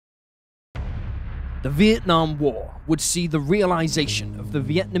The Vietnam War would see the realization of the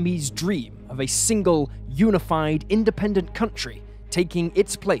Vietnamese dream of a single, unified, independent country taking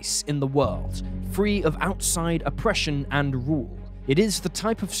its place in the world, free of outside oppression and rule. It is the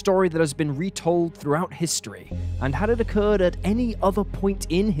type of story that has been retold throughout history, and had it occurred at any other point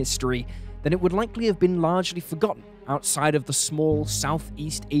in history, then it would likely have been largely forgotten outside of the small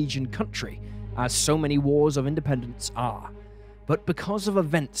Southeast Asian country, as so many wars of independence are. But because of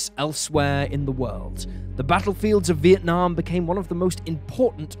events elsewhere in the world, the battlefields of Vietnam became one of the most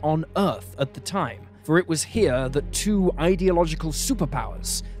important on Earth at the time, for it was here that two ideological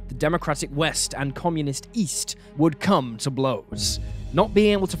superpowers, the Democratic West and Communist East, would come to blows, not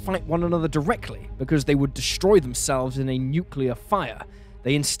being able to fight one another directly because they would destroy themselves in a nuclear fire.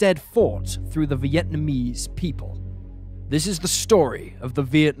 They instead fought through the Vietnamese people. This is the story of the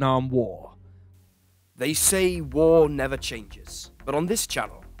Vietnam War. They say war never changes, but on this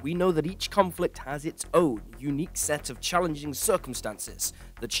channel, we know that each conflict has its own unique set of challenging circumstances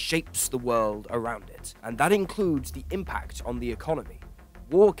that shapes the world around it, and that includes the impact on the economy.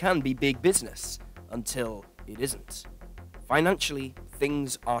 War can be big business, until it isn't. Financially,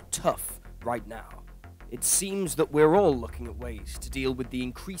 things are tough right now. It seems that we're all looking at ways to deal with the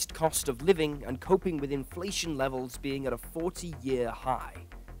increased cost of living and coping with inflation levels being at a 40-year high.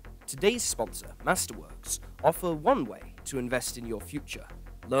 Today's sponsor, Masterworks, offer one way to invest in your future,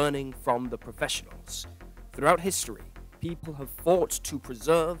 learning from the professionals. Throughout history, people have fought to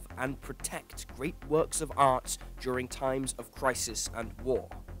preserve and protect great works of art during times of crisis and war.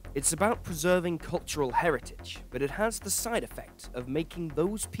 It's about preserving cultural heritage, but it has the side effect of making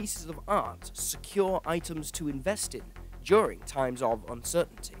those pieces of art secure items to invest in during times of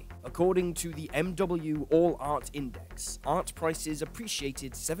uncertainty. According to the MW All Art Index, art prices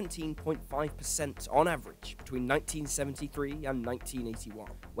appreciated 17.5% on average between 1973 and 1981,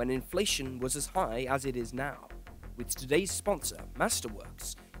 when inflation was as high as it is now. With today's sponsor,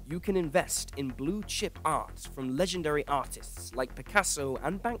 Masterworks, you can invest in blue-chip art from legendary artists like Picasso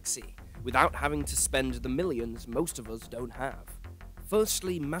and Banksy, without having to spend the millions most of us don't have.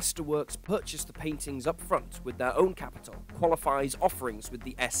 Firstly, Masterworks purchase the paintings up front with their own capital, qualifies offerings with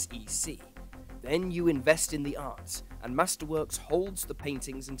the SEC. Then you invest in the art, and Masterworks holds the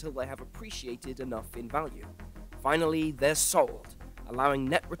paintings until they have appreciated enough in value. Finally, they're sold, allowing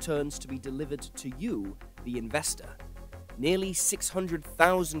net returns to be delivered to you, the investor. Nearly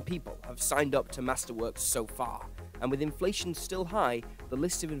 600,000 people have signed up to Masterworks so far, and with inflation still high, the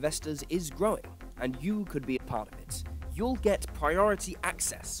list of investors is growing, and you could be a part of it. You'll get priority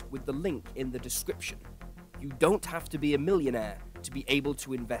access with the link in the description. You don't have to be a millionaire to be able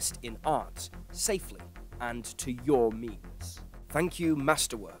to invest in art safely and to your means. Thank you,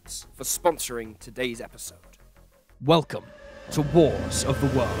 Masterworks, for sponsoring today's episode. Welcome to Wars of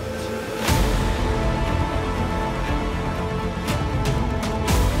the World.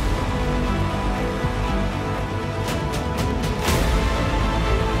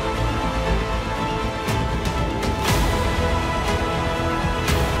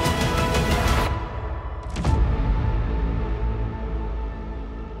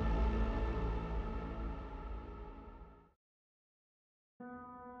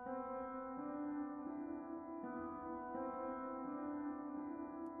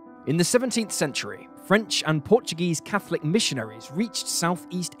 In the 17th century, French and Portuguese Catholic missionaries reached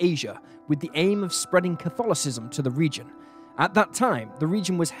Southeast Asia with the aim of spreading Catholicism to the region. At that time, the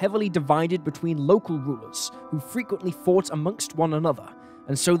region was heavily divided between local rulers who frequently fought amongst one another,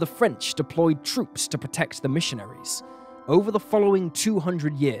 and so the French deployed troops to protect the missionaries. Over the following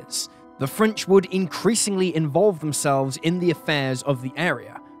 200 years, the French would increasingly involve themselves in the affairs of the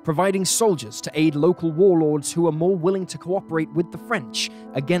area, providing soldiers to aid local warlords who were more willing to cooperate with the French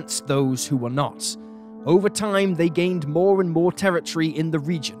against those who were not. Over time, they gained more and more territory in the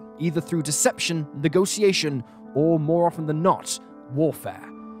region, either through deception, negotiation, or more often than not, warfare.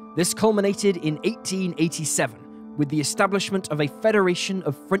 This culminated in 1887 with the establishment of a federation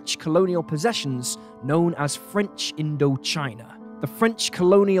of French colonial possessions known as French Indochina. The French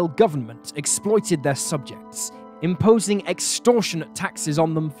colonial government exploited their subjects, imposing extortionate taxes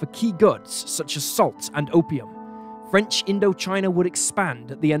on them for key goods such as salt and opium. French Indochina would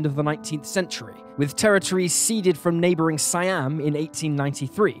expand at the end of the 19th century, with territories ceded from neighboring Siam in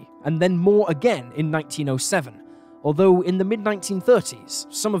 1893, and then more again in 1907, although in the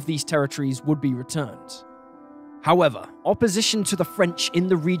mid-1930s, some of these territories would be returned. However, opposition to the French in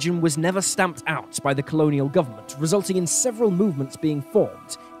the region was never stamped out by the colonial government, resulting in several movements being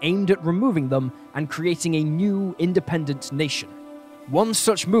formed, aimed at removing them and creating a new independent nation. One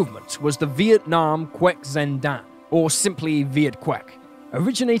such movement was the Vietnam Quech Dinh, or simply Viet Quech.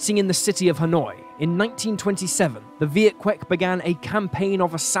 Originating in the city of Hanoi, in 1927, the Viet Cong began a campaign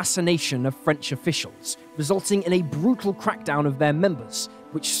of assassination of French officials, resulting in a brutal crackdown of their members,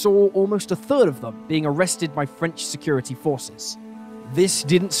 which saw almost a third of them being arrested by French security forces. This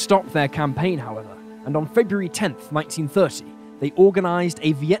didn't stop their campaign, however, and on February 10, 1930, they organized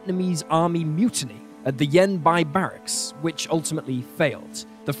a Vietnamese army mutiny at the Yen Bai barracks, which ultimately failed.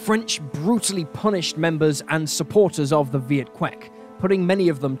 The French brutally punished members and supporters of the Viet Cong, putting many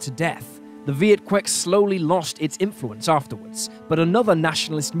of them to death. The Viet Cong slowly lost its influence afterwards, but another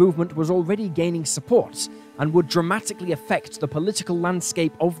nationalist movement was already gaining support and would dramatically affect the political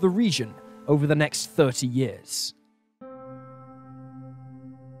landscape of the region over the next 30 years.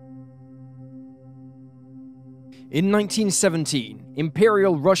 In 1917,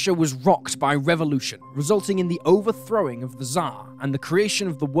 Imperial Russia was rocked by revolution, resulting in the overthrowing of the Tsar and the creation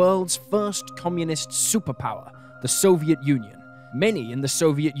of the world's first communist superpower, the Soviet Union. Many in the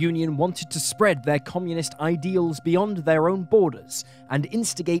Soviet Union wanted to spread their communist ideals beyond their own borders and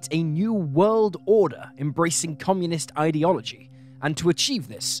instigate a new world order embracing communist ideology. And to achieve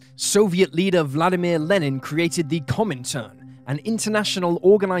this, Soviet leader Vladimir Lenin created the Comintern, an international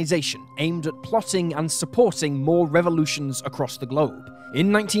organization aimed at plotting and supporting more revolutions across the globe.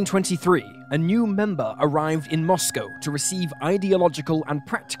 In 1923, a new member arrived in Moscow to receive ideological and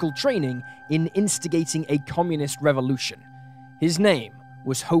practical training in instigating a communist revolution. His name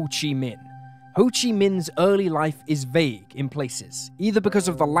was Ho Chi Minh. Ho Chi Minh's early life is vague in places, either because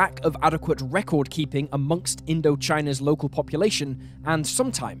of the lack of adequate record-keeping amongst Indochina's local population, and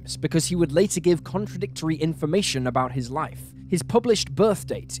sometimes because he would later give contradictory information about his life. His published birth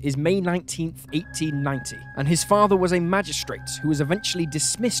date is May 19, 1890, and his father was a magistrate who was eventually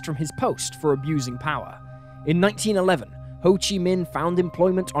dismissed from his post for abusing power. In 1911, Ho Chi Minh found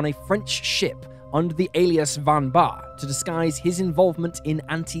employment on a French ship under the alias Van Bar to disguise his involvement in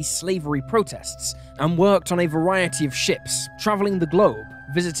anti-slavery protests, and worked on a variety of ships, traveling the globe,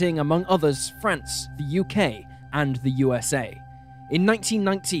 visiting among others France, the UK, and the USA. In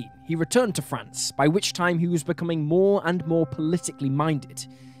 1919, he returned to France, by which time he was becoming more and more politically minded.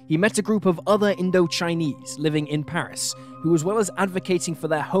 He met a group of other Indo-Chinese living in Paris, who, as well as advocating for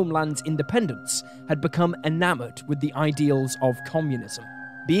their homeland's independence, had become enamored with the ideals of communism.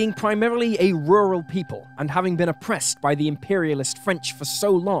 Being primarily a rural people and having been oppressed by the imperialist French for so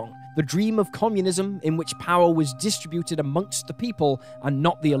long, the dream of communism, in which power was distributed amongst the people and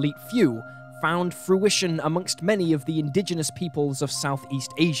not the elite few, found fruition amongst many of the indigenous peoples of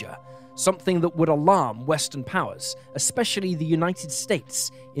Southeast Asia, something that would alarm Western powers, especially the United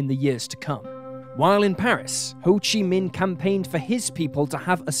States, in the years to come. While in Paris, Ho Chi Minh campaigned for his people to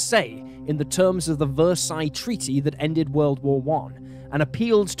have a say in the terms of the Versailles Treaty that ended World War I, and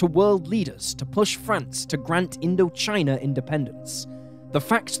appealed to world leaders to push France to grant Indochina independence. The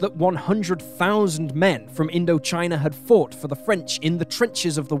fact that 100,000 men from Indochina had fought for the French in the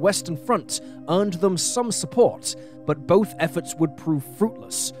trenches of the Western Front earned them some support, but both efforts would prove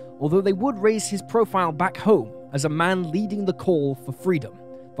fruitless, although they would raise his profile back home as a man leading the call for freedom.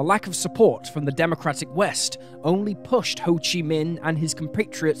 The lack of support from the democratic West only pushed Ho Chi Minh and his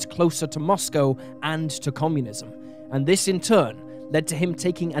compatriots closer to Moscow and to communism, and this in turn led to him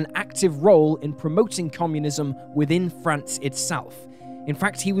taking an active role in promoting communism within France itself. In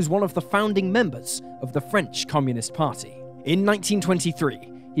fact, he was one of the founding members of the French Communist Party. In 1923,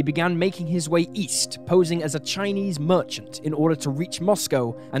 he began making his way east, posing as a Chinese merchant in order to reach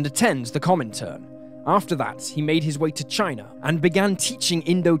Moscow and attend the Comintern. After that, he made his way to China and began teaching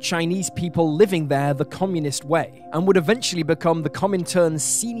Indo-Chinese people living there the communist way, and would eventually become the Comintern's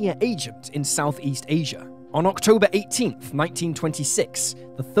senior agent in Southeast Asia. On October 18, 1926,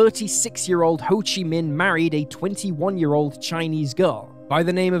 the 36-year-old Ho Chi Minh married a 21-year-old Chinese girl by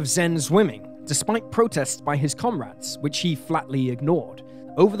the name of Zhen Zuiming, despite protests by his comrades, which he flatly ignored.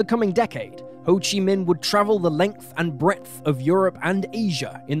 Over the coming decade, Ho Chi Minh would travel the length and breadth of Europe and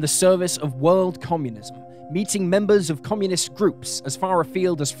Asia in the service of world communism, meeting members of communist groups as far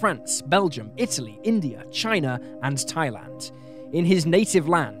afield as France, Belgium, Italy, India, China, and Thailand. In his native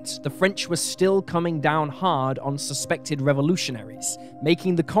land, the French were still coming down hard on suspected revolutionaries,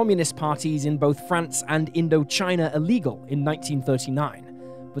 making the communist parties in both France and Indochina illegal in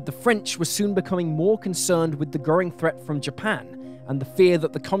 1939. But the French were soon becoming more concerned with the growing threat from Japan and the fear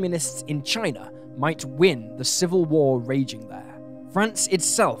that the communists in China might win the civil war raging there. France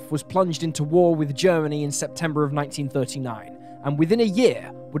itself was plunged into war with Germany in September of 1939, and within a year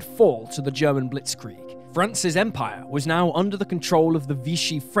would fall to the German Blitzkrieg. France's empire was now under the control of the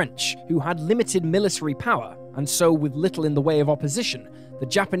Vichy French, who had limited military power, and so with little in the way of opposition, the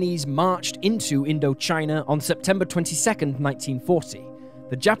Japanese marched into Indochina on September 22, 1940.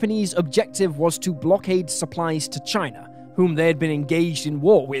 The Japanese objective was to blockade supplies to China, whom they had been engaged in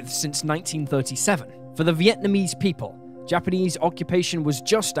war with since 1937. For the Vietnamese people, Japanese occupation was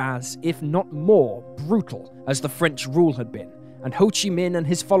just as, if not more, brutal as the French rule had been, and Ho Chi Minh and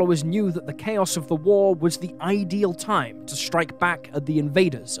his followers knew that the chaos of the war was the ideal time to strike back at the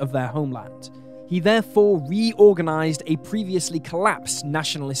invaders of their homeland. He therefore reorganized a previously collapsed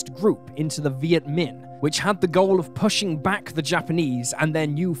nationalist group into the Viet Minh, which had the goal of pushing back the Japanese and their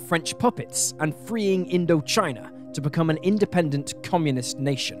new French puppets and freeing Indochina to become an independent communist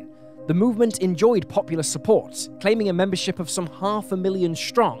nation. The movement enjoyed popular support, claiming a membership of some 500,000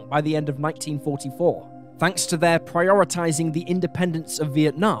 strong by the end of 1944, thanks to their prioritizing the independence of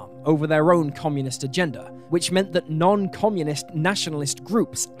Vietnam over their own communist agenda, which meant that non-communist nationalist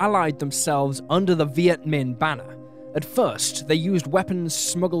groups allied themselves under the Viet Minh banner. At first, they used weapons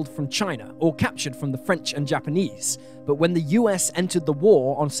smuggled from China or captured from the French and Japanese, but when the US entered the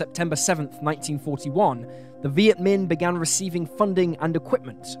war on September 7, 1941, the Viet Minh began receiving funding and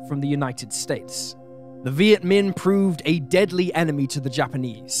equipment from the United States. The Viet Minh proved a deadly enemy to the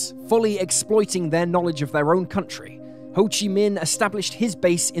Japanese, fully exploiting their knowledge of their own country. Ho Chi Minh established his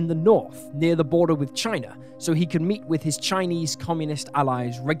base in the north, near the border with China, so he could meet with his Chinese communist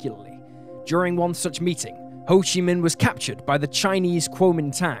allies regularly. During one such meeting, Ho Chi Minh was captured by the Chinese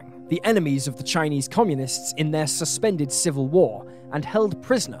Kuomintang, the enemies of the Chinese communists in their suspended civil war, and held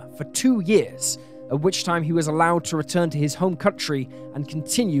prisoner for 2 years, at which time he was allowed to return to his home country and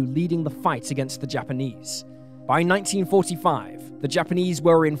continue leading the fight against the Japanese. By 1945, the Japanese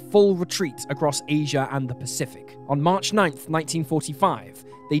were in full retreat across Asia and the Pacific. On March 9, 1945,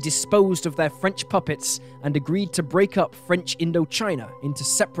 they disposed of their French puppets and agreed to break up French Indochina into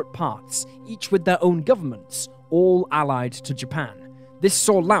separate parts, each with their own governments, all allied to Japan. This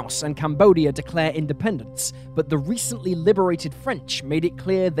saw Laos and Cambodia declare independence, but the recently liberated French made it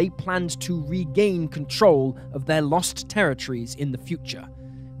clear they planned to regain control of their lost territories in the future.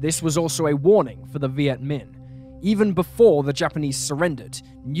 This was also a warning for the Viet Minh. Even before the Japanese surrendered,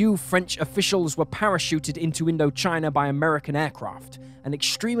 new French officials were parachuted into Indochina by American aircraft, an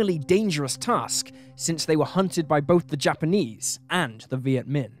extremely dangerous task since they were hunted by both the Japanese and the Viet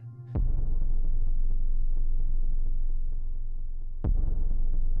Minh.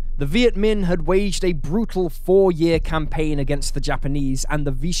 The Viet Minh had waged a brutal 4-year campaign against the Japanese and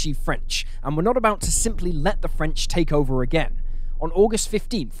the Vichy French, and were not about to simply let the French take over again. On August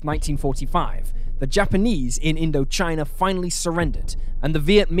 15, 1945, the Japanese in Indochina finally surrendered, and the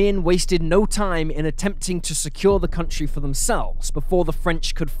Viet Minh wasted no time in attempting to secure the country for themselves before the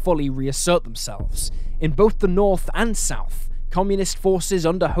French could fully reassert themselves. In both the north and south, communist forces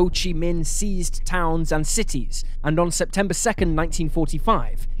under Ho Chi Minh seized towns and cities, and on September 2,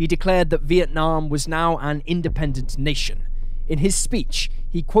 1945, he declared that Vietnam was now an independent nation. In his speech,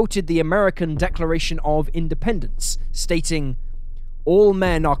 he quoted the American Declaration of Independence, stating, "All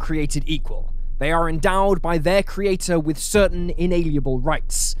men are created equal. They are endowed by their Creator with certain inalienable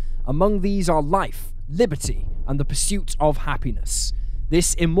rights. Among these are life, liberty, and the pursuit of happiness."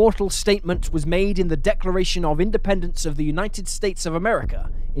 This immortal statement was made in the Declaration of Independence of the United States of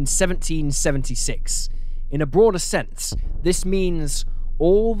America in 1776. In a broader sense, this means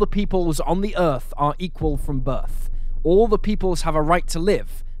all the peoples on the earth are equal from birth. All the peoples have a right to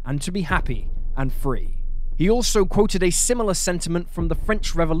live and to be happy and free. He also quoted a similar sentiment from the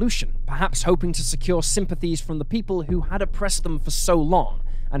French Revolution, perhaps hoping to secure sympathies from the people who had oppressed them for so long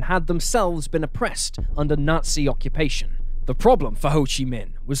and had themselves been oppressed under Nazi occupation. The problem for Ho Chi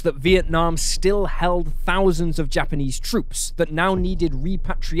Minh was that Vietnam still held thousands of Japanese troops that now needed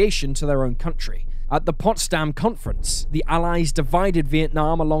repatriation to their own country. At the Potsdam Conference, the Allies divided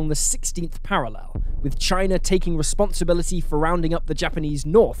Vietnam along the 16th parallel, with China taking responsibility for rounding up the Japanese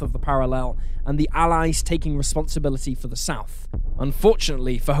north of the parallel, and the Allies taking responsibility for the south.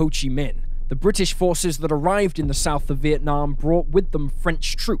 Unfortunately for Ho Chi Minh, the British forces that arrived in the south of Vietnam brought with them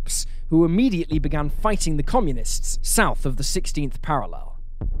French troops, who immediately began fighting the communists south of the 16th parallel.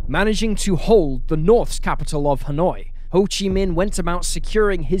 Managing to hold the north's capital of Hanoi, Ho Chi Minh went about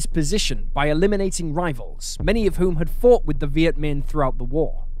securing his position by eliminating rivals, many of whom had fought with the Viet Minh throughout the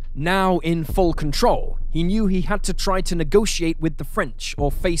war. Now in full control, he knew he had to try to negotiate with the French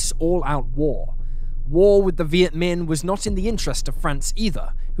or face all-out war. War with the Viet Minh was not in the interest of France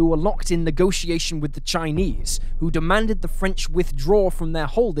either, who were locked in negotiation with the Chinese, who demanded the French withdraw from their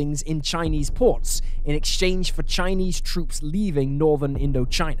holdings in Chinese ports in exchange for Chinese troops leaving northern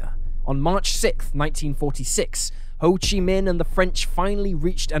Indochina. On March 6, 1946, Ho Chi Minh and the French finally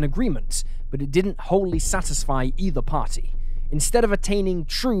reached an agreement, but it didn't wholly satisfy either party. Instead of attaining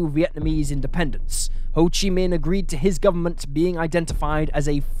true Vietnamese independence, Ho Chi Minh agreed to his government being identified as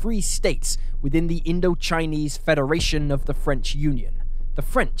a free state within the Indo-Chinese Federation of the French Union. The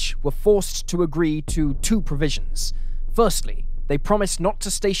French were forced to agree to two provisions. Firstly, they promised not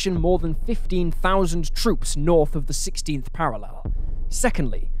to station more than 15,000 troops north of the 16th parallel.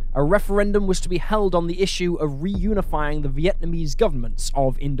 Secondly, a referendum was to be held on the issue of reunifying the Vietnamese governments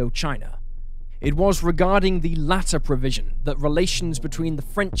of Indochina. It was regarding the latter provision that relations between the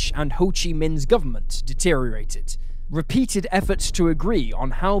French and Ho Chi Minh's government deteriorated. Repeated efforts to agree on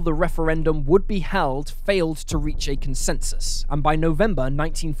how the referendum would be held failed to reach a consensus, and by November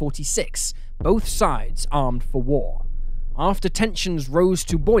 1946, both sides armed for war. After tensions rose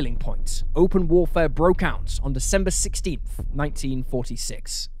to boiling point, open warfare broke out on December 16,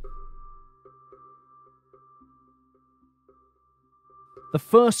 1946. The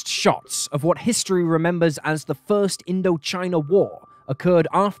first shots of what history remembers as the First Indochina War occurred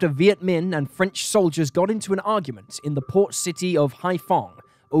after Viet Minh and French soldiers got into an argument in the port city of Haiphong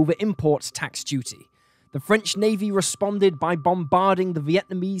over import tax duty. The French Navy responded by bombarding the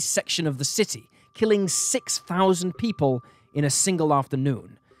Vietnamese section of the city, killing 6,000 people in a single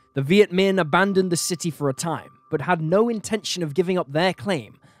afternoon. The Viet Minh abandoned the city for a time, but had no intention of giving up their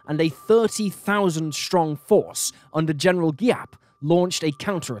claim, and a 30,000-strong force under General Giap launched a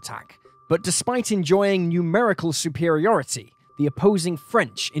counterattack. But despite enjoying numerical superiority, the opposing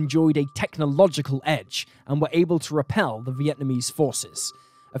French enjoyed a technological edge and were able to repel the Vietnamese forces.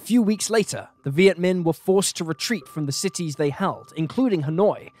 A few weeks later, the Viet Minh were forced to retreat from the cities they held, including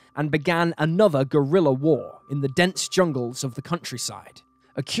Hanoi, and began another guerrilla war in the dense jungles of the countryside.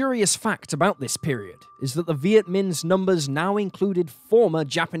 A curious fact about this period is that the Viet Minh's numbers now included former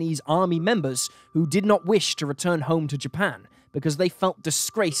Japanese army members who did not wish to return home to Japan because they felt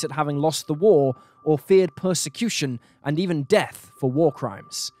disgrace at having lost the war or feared persecution and even death for war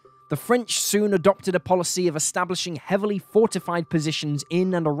crimes. The French soon adopted a policy of establishing heavily fortified positions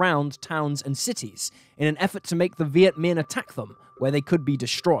in and around towns and cities in an effort to make the Viet Minh attack them where they could be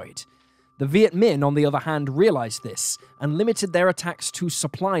destroyed. The Viet Minh, on the other hand, realized this and limited their attacks to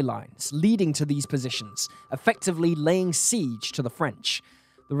supply lines leading to these positions, effectively laying siege to the French.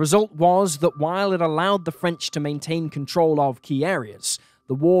 The result was that while it allowed the French to maintain control of key areas,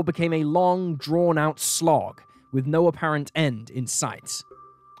 the war became a long, drawn-out slog, with no apparent end in sight.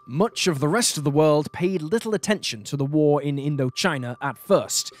 Much of the rest of the world paid little attention to the war in Indochina at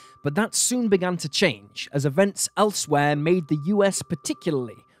first, but that soon began to change as events elsewhere made the US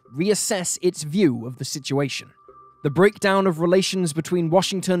particularly reassess its view of the situation. The breakdown of relations between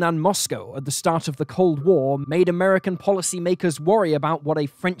Washington and Moscow at the start of the Cold War made American policymakers worry about what a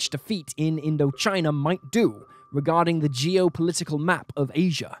French defeat in Indochina might do regarding the geopolitical map of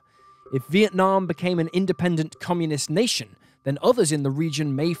Asia. If Vietnam became an independent communist nation, then others in the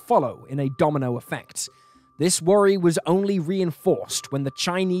region may follow in a domino effect. This worry was only reinforced when the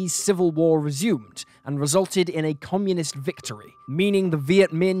Chinese Civil War resumed and resulted in a communist victory, meaning the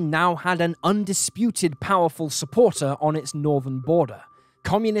Viet Minh now had an undisputed powerful supporter on its northern border.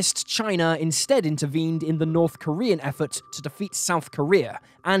 Communist China instead intervened in the North Korean effort to defeat South Korea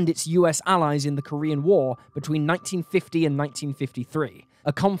and its US allies in the Korean War between 1950 and 1953,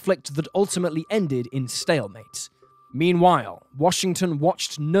 a conflict that ultimately ended in stalemate. Meanwhile, Washington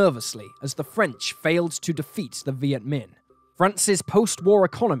watched nervously as the French failed to defeat the Viet Minh. France's post-war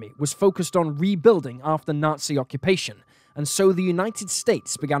economy was focused on rebuilding after Nazi occupation, and so the United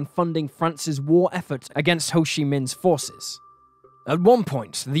States began funding France's war effort against Ho Chi Minh's forces. At one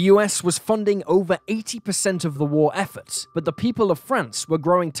point, the US was funding over 80% of the war effort, but the people of France were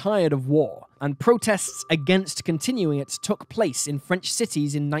growing tired of war, and protests against continuing it took place in French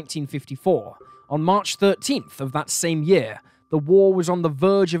cities in 1954. On March 13th of that same year, the war was on the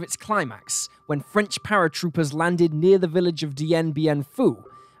verge of its climax when French paratroopers landed near the village of Dien Bien Phu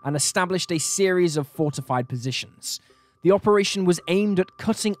and established a series of fortified positions. The operation was aimed at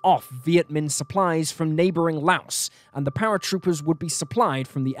cutting off Viet Minh supplies from neighboring Laos, and the paratroopers would be supplied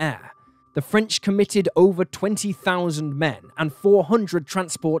from the air. The French committed over 20,000 men and 400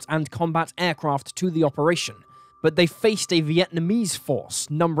 transport and combat aircraft to the operation, but they faced a Vietnamese force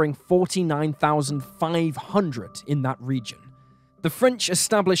numbering 49,500 in that region. The French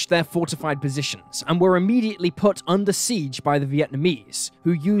established their fortified positions and were immediately put under siege by the Vietnamese,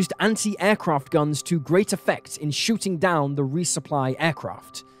 who used anti-aircraft guns to great effect in shooting down the resupply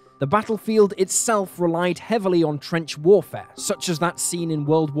aircraft. The battlefield itself relied heavily on trench warfare, such as that seen in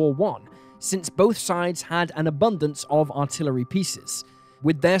World War I, since both sides had an abundance of artillery pieces.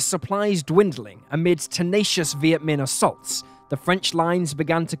 With their supplies dwindling amid tenacious Viet Minh assaults, the French lines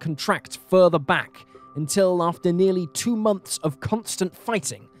began to contract further back, until after nearly 2 months of constant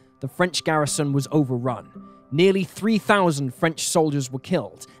fighting, the French garrison was overrun. Nearly 3,000 French soldiers were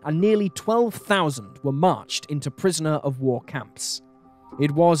killed, and nearly 12,000 were marched into prisoner of war camps.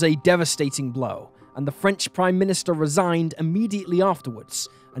 It was a devastating blow, and the French Prime Minister resigned immediately afterwards,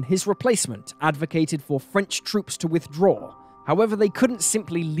 and his replacement advocated for French troops to withdraw. However, they couldn't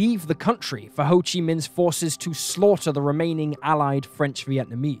simply leave the country for Ho Chi Minh's forces to slaughter the remaining allied French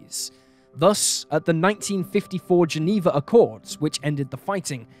Vietnamese. Thus, at the 1954 Geneva Accords, which ended the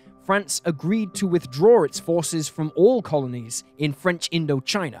fighting, France agreed to withdraw its forces from all colonies in French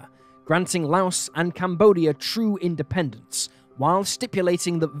Indochina, granting Laos and Cambodia true independence, while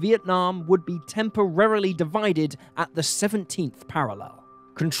stipulating that Vietnam would be temporarily divided at the 17th parallel.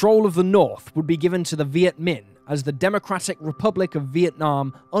 Control of the north would be given to the Viet Minh as the Democratic Republic of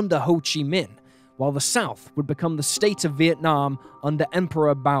Vietnam under Ho Chi Minh, while the south would become the state of Vietnam under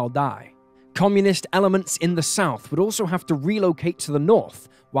Emperor Bao Dai. Communist elements in the south would also have to relocate to the north,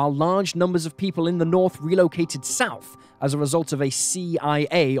 while large numbers of people in the north relocated south as a result of a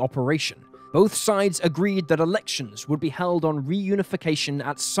CIA operation. Both sides agreed that elections would be held on reunification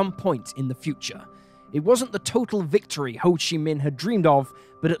at some point in the future. It wasn't the total victory Ho Chi Minh had dreamed of,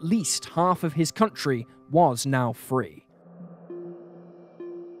 but at least half of his country was now free.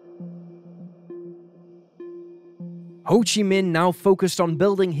 Ho Chi Minh now focused on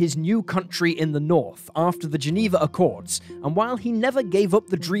building his new country in the north after the Geneva Accords, and while he never gave up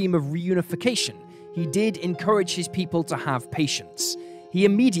the dream of reunification, he did encourage his people to have patience. He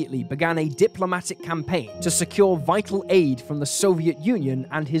immediately began a diplomatic campaign to secure vital aid from the Soviet Union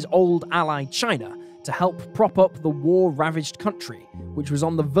and his old ally China to help prop up the war-ravaged country, which was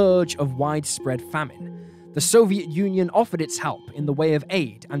on the verge of widespread famine. The Soviet Union offered its help in the way of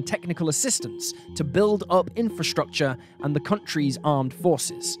aid and technical assistance to build up infrastructure and the country's armed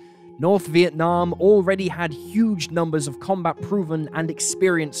forces. North Vietnam already had huge numbers of combat-proven and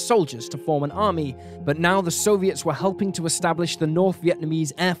experienced soldiers to form an army, but now the Soviets were helping to establish the North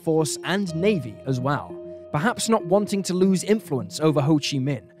Vietnamese Air Force and Navy as well. Perhaps not wanting to lose influence over Ho Chi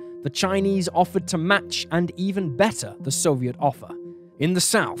Minh, the Chinese offered to match and even better the Soviet offer. In the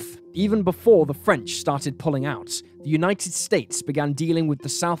south, even before the French started pulling out, the United States began dealing with the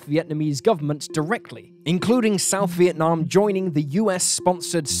South Vietnamese government directly, including South Vietnam joining the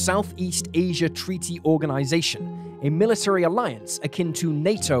US-sponsored Southeast Asia Treaty Organization, a military alliance akin to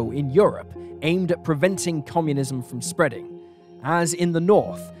NATO in Europe, aimed at preventing communism from spreading. As in the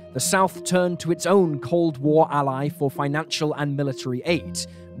north, the South turned to its own Cold War ally for financial and military aid,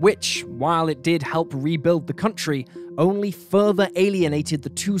 which, while it did help rebuild the country, only further alienated the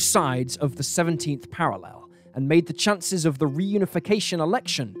two sides of the 17th parallel and made the chances of the reunification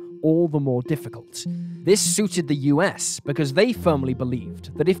election all the more difficult. This suited the US because they firmly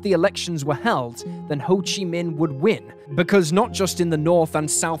believed that if the elections were held, then Ho Chi Minh would win, because not just in the north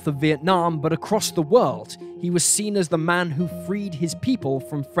and south of Vietnam, but across the world, he was seen as the man who freed his people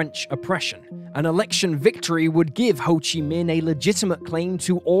from French oppression. An election victory would give Ho Chi Minh a legitimate claim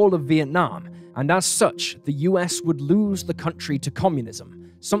to all of Vietnam, and as such, the US would lose the country to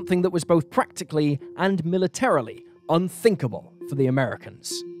communism, something that was both practically and militarily unthinkable for the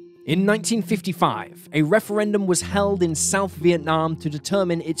Americans. In 1955, a referendum was held in South Vietnam to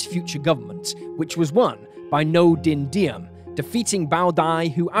determine its future government, which was won by Ngo Dinh Diem, defeating Bao Dai,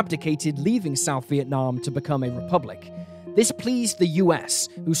 who abdicated, leaving South Vietnam to become a republic. This pleased the US,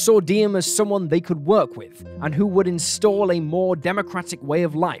 who saw Diem as someone they could work with, and who would install a more democratic way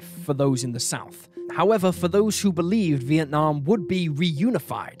of life for those in the South. However, for those who believed Vietnam would be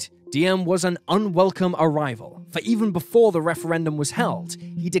reunified, Diem was an unwelcome arrival, for even before the referendum was held,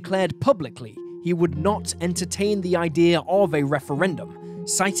 he declared publicly he would not entertain the idea of a referendum,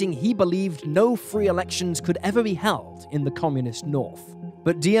 citing he believed no free elections could ever be held in the communist North.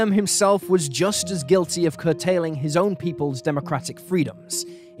 But Diem himself was just as guilty of curtailing his own people's democratic freedoms.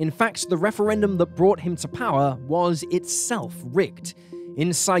 In fact, the referendum that brought him to power was itself rigged.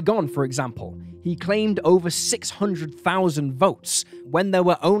 In Saigon, for example, he claimed over 600,000 votes when there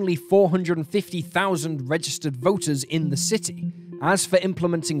were only 450,000 registered voters in the city. As for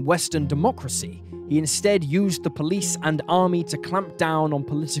implementing Western democracy, he instead used the police and army to clamp down on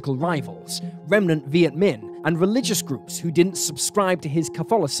political rivals, remnant Viet Minh, and religious groups who didn't subscribe to his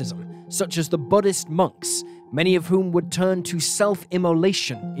Catholicism, such as the Buddhist monks, many of whom would turn to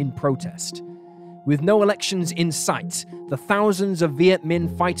self-immolation in protest. With no elections in sight, the thousands of Viet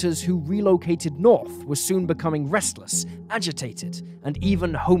Minh fighters who relocated north were soon becoming restless, agitated, and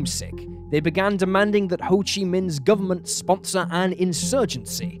even homesick, They began demanding that Ho Chi Minh's government sponsor an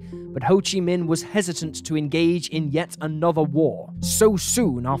insurgency, but Ho Chi Minh was hesitant to engage in yet another war so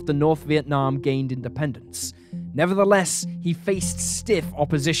soon after North Vietnam gained independence. Nevertheless, he faced stiff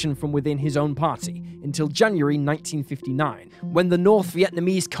opposition from within his own party until January 1959, when the North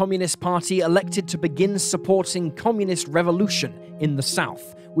Vietnamese Communist Party elected to begin supporting communist revolution in the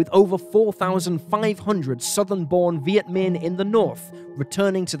South, with over 4,500 southern-born Viet Minh in the North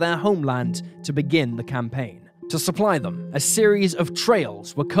returning to their homeland to begin the campaign. To supply them, a series of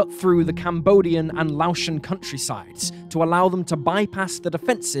trails were cut through the Cambodian and Laotian countrysides to allow them to bypass the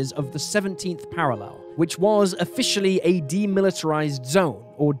defenses of the 17th parallel, which was officially a demilitarized zone,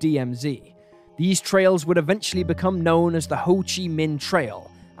 or DMZ. These trails would eventually become known as the Ho Chi Minh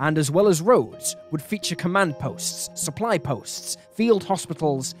Trail, and as well as roads, would feature command posts, supply posts, field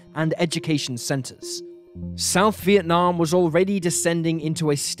hospitals, and education centers. South Vietnam was already descending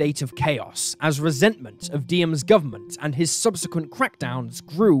into a state of chaos as resentment of Diem's government and his subsequent crackdowns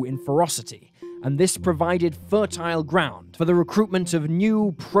grew in ferocity, and this provided fertile ground for the recruitment of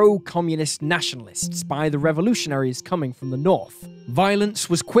new pro-communist nationalists by the revolutionaries coming from the north. Violence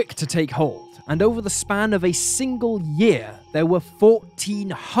was quick to take hold, and over the span of a single year, there were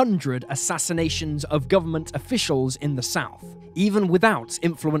 1,400 assassinations of government officials in the South. Even without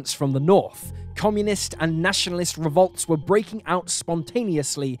influence from the North, communist and nationalist revolts were breaking out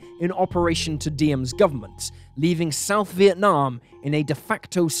spontaneously in opposition to Diem's government, leaving South Vietnam in a de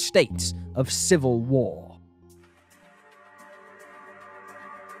facto state of civil war.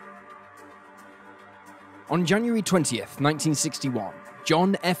 On January 20th, 1961,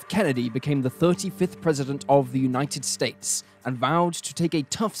 John F. Kennedy became the 35th President of the United States and vowed to take a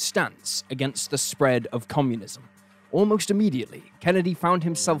tough stance against the spread of communism. Almost immediately, Kennedy found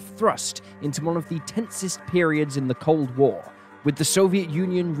himself thrust into one of the tensest periods in the Cold War, with the Soviet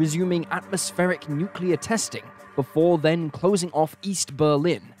Union resuming atmospheric nuclear testing before then closing off East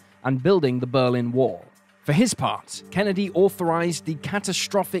Berlin and building the Berlin Wall. For his part, Kennedy authorized the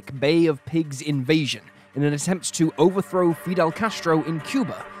catastrophic Bay of Pigs invasion in an attempt to overthrow Fidel Castro in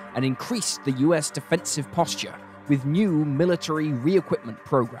Cuba and increased the US defensive posture with new military re-equipment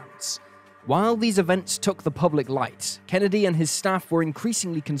programs. While these events took the public light, Kennedy and his staff were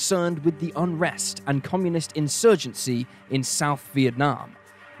increasingly concerned with the unrest and communist insurgency in South Vietnam.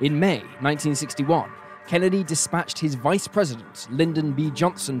 In May 1961, Kennedy dispatched his vice president, Lyndon B.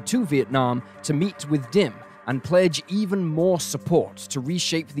 Johnson, to Vietnam to meet with Diem and pledge even more support to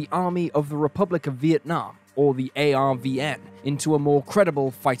reshape the Army of the Republic of Vietnam, or the ARVN, into a more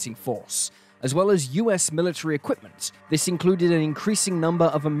credible fighting force. As well as US military equipment, this included an increasing number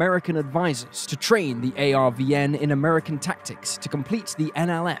of American advisors to train the ARVN in American tactics to complete the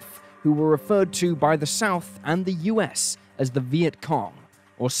NLF, who were referred to by the South and the US as the Viet Cong,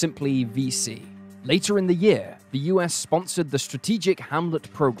 or simply VC. Later in the year, the US sponsored the Strategic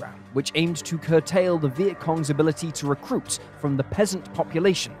Hamlet Program, which aimed to curtail the Viet Cong's ability to recruit from the peasant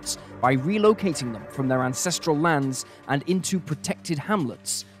populations by relocating them from their ancestral lands and into protected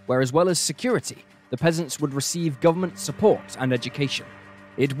hamlets, where as well as security, the peasants would receive government support and education.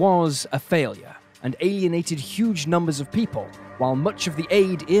 It was a failure, and alienated huge numbers of people, while much of the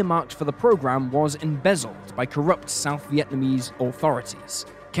aid earmarked for the program was embezzled by corrupt South Vietnamese authorities.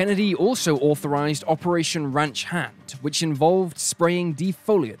 Kennedy also authorized Operation Ranch Hand, which involved spraying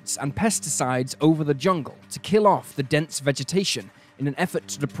defoliants and pesticides over the jungle to kill off the dense vegetation in an effort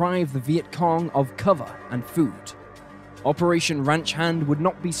to deprive the Viet Cong of cover and food. Operation Ranch Hand would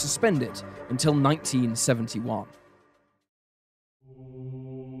not be suspended until 1971.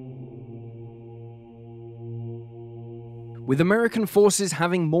 With American forces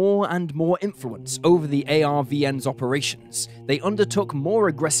having more and more influence over the ARVN's operations, they undertook more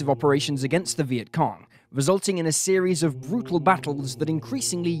aggressive operations against the Viet Cong, resulting in a series of brutal battles that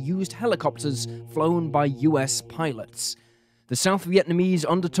increasingly used helicopters flown by US pilots. The South Vietnamese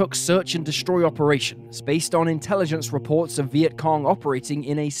undertook search and destroy operations based on intelligence reports of Viet Cong operating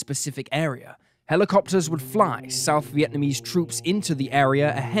in a specific area. Helicopters would fly South Vietnamese troops into the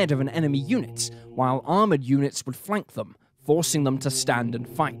area ahead of an enemy unit, while armored units would flank them, forcing them to stand and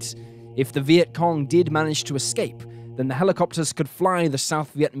fight. If the Viet Cong did manage to escape, then the helicopters could fly the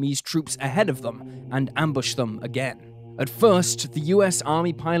South Vietnamese troops ahead of them and ambush them again. At first, the US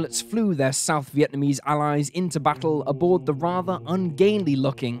Army pilots flew their South Vietnamese allies into battle aboard the rather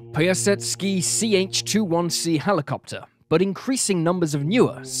ungainly-looking Piasecki CH-21C helicopter, but increasing numbers of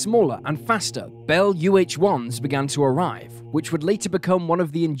newer, smaller and faster Bell UH-1s began to arrive, which would later become one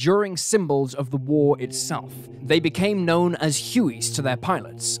of the enduring symbols of the war itself. They became known as Hueys to their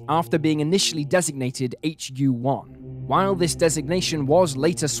pilots, after being initially designated HU-1. While this designation was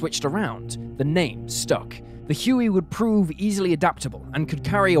later switched around, the name stuck. The Huey would prove easily adaptable and could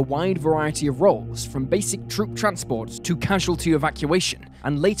carry a wide variety of roles, from basic troop transport to casualty evacuation,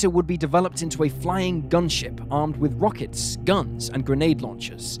 and later would be developed into a flying gunship armed with rockets, guns, and grenade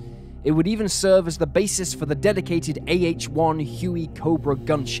launchers. It would even serve as the basis for the dedicated AH-1 Huey Cobra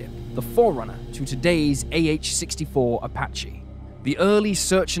gunship, the forerunner to today's AH-64 Apache. The early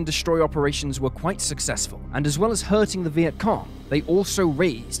search and destroy operations were quite successful, and as well as hurting the Viet Cong, they also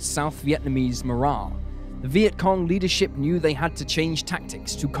raised South Vietnamese morale. The Viet Cong leadership knew they had to change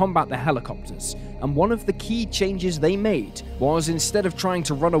tactics to combat the helicopters, and one of the key changes they made was, instead of trying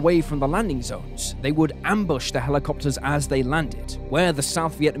to run away from the landing zones, they would ambush the helicopters as they landed, where the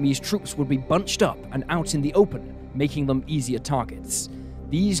South Vietnamese troops would be bunched up and out in the open, making them easier targets.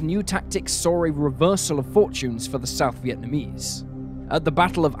 These new tactics saw a reversal of fortunes for the South Vietnamese. At the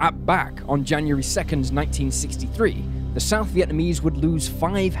Battle of Ap Bac on January 2nd, 1963, the South Vietnamese would lose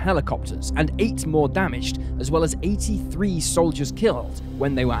 5 helicopters and 8 more damaged, as well as 83 soldiers killed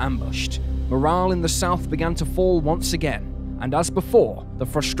when they were ambushed. Morale in the South began to fall once again, and as before, the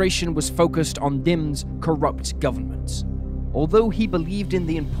frustration was focused on Dim's corrupt government. Although he believed in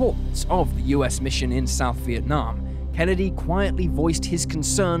the importance of the US mission in South Vietnam, Kennedy quietly voiced his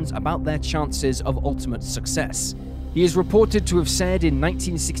concerns about their chances of ultimate success. He is reported to have said in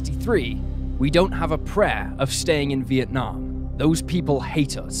 1963, "We don't have a prayer of staying in Vietnam. Those people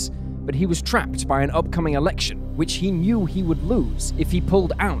hate us." But he was trapped by an upcoming election, which he knew he would lose if he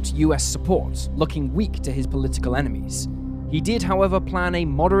pulled out US support, looking weak to his political enemies. He did, however, plan a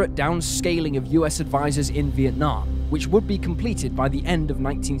moderate downscaling of US advisors in Vietnam, which would be completed by the end of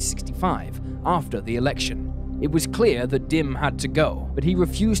 1965, after the election. It was clear that Dim had to go, but he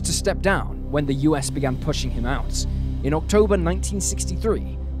refused to step down when the US began pushing him out. In October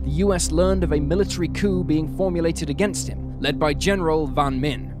 1963, the US learned of a military coup being formulated against him, led by General Van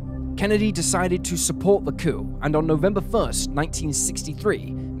Minh. Kennedy decided to support the coup, and on November 1st,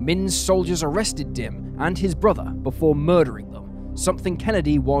 1963, Minh's soldiers arrested Dim and his brother before murdering them, something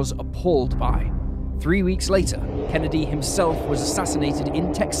Kennedy was appalled by. 3 weeks later, Kennedy himself was assassinated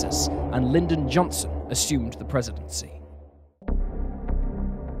in Texas, and Lyndon Johnson assumed the presidency.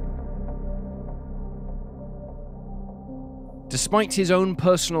 Despite his own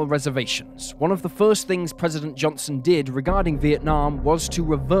personal reservations, one of the first things President Johnson did regarding Vietnam was to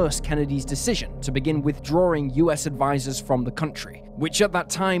reverse Kennedy's decision to begin withdrawing US advisors from the country, which at that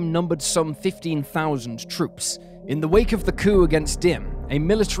time numbered some 15,000 troops. In the wake of the coup against Diem, a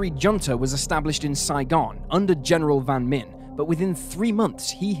military junta was established in Saigon under General Van Minh, but within 3 months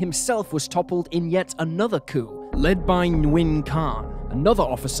he himself was toppled in yet another coup, led by Nguyen Khan, another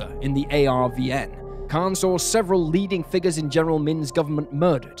officer in the ARVN. Khan saw several leading figures in General Minh's government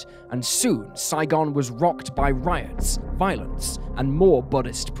murdered, and soon Saigon was rocked by riots, violence, and more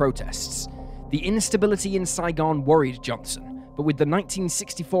Buddhist protests. The instability in Saigon worried Johnson, but with the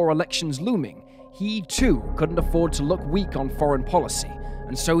 1964 elections looming, he too couldn't afford to look weak on foreign policy,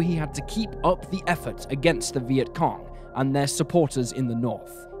 and so he had to keep up the effort against the Viet Cong and their supporters in the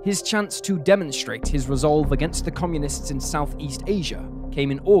north. His chance to demonstrate his resolve against the communists in Southeast Asia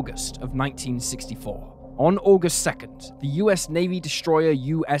came in August of 1964. On August 2nd, the US Navy destroyer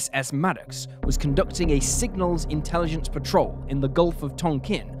USS Maddox was conducting a signals intelligence patrol in the Gulf of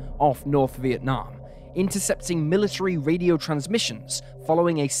Tonkin off North Vietnam, intercepting military radio transmissions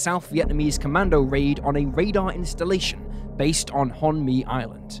following a South Vietnamese commando raid on a radar installation based on Hon Mi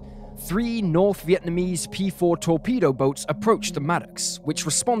Island. 3 North Vietnamese P-4 torpedo boats approached the Maddox, which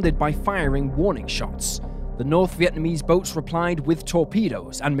responded by firing warning shots. The North Vietnamese boats replied with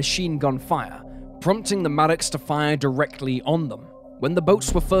torpedoes and machine gun fire, prompting the Maddox to fire directly on them. When the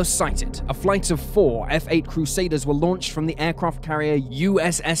boats were first sighted, a flight of 4 F-8 Crusaders were launched from the aircraft carrier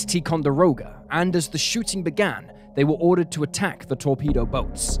USS Ticonderoga, and as the shooting began, they were ordered to attack the torpedo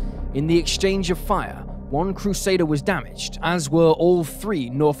boats. In the exchange of fire, 1 Crusader was damaged, as were all 3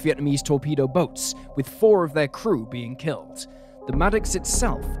 North Vietnamese torpedo boats, with 4 of their crew being killed. The Maddox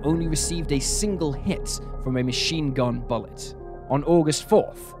itself only received a single hit from a machine gun bullet. On August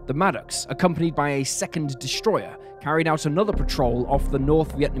 4th, the Maddox, accompanied by a second destroyer, carried out another patrol off the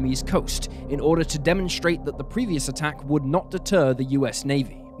North Vietnamese coast in order to demonstrate that the previous attack would not deter the US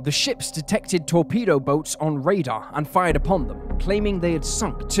Navy. The ships detected torpedo boats on radar and fired upon them, claiming they had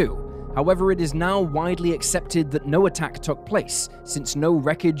sunk too. However, it is now widely accepted that no attack took place, since no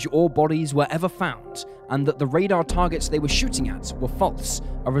wreckage or bodies were ever found, and that the radar targets they were shooting at were false,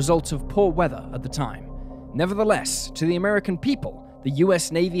 a result of poor weather at the time. Nevertheless, to the American people, the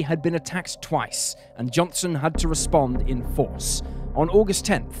US Navy had been attacked twice, and Johnson had to respond in force. On August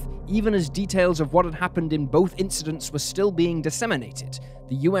 10th, even as details of what had happened in both incidents were still being disseminated,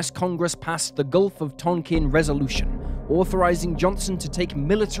 the US Congress passed the Gulf of Tonkin Resolution, authorizing Johnson to take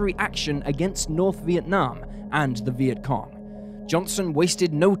military action against North Vietnam and the Viet Cong. Johnson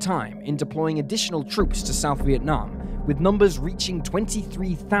wasted no time in deploying additional troops to South Vietnam, with numbers reaching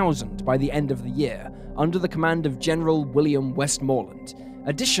 23,000 by the end of the year, under the command of General William Westmoreland.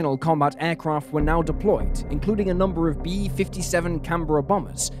 Additional combat aircraft were now deployed, including a number of B-57 Canberra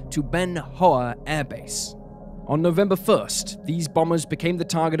bombers, to Ben Hoa Air Base. On November 1st, these bombers became the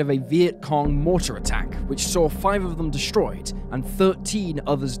target of a Viet Cong mortar attack, which saw 5 of them destroyed and 13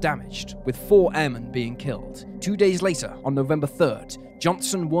 others damaged, with 4 airmen being killed. 2 days later, on November 3rd,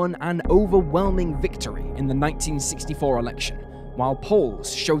 Johnson won an overwhelming victory in the 1964 election, while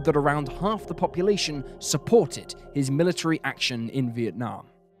polls showed that around half the population supported his military action in Vietnam.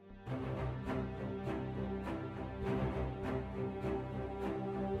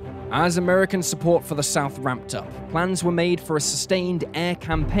 As American support for the South ramped up, plans were made for a sustained air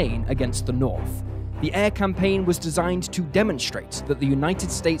campaign against the North. The air campaign was designed to demonstrate that the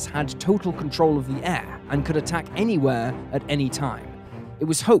United States had total control of the air and could attack anywhere at any time. It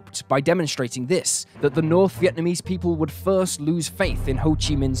was hoped, by demonstrating this, that the North Vietnamese people would first lose faith in Ho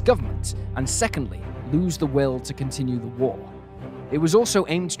Chi Minh's government, and secondly, lose the will to continue the war. It was also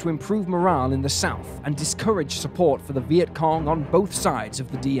aimed to improve morale in the South and discourage support for the Viet Cong on both sides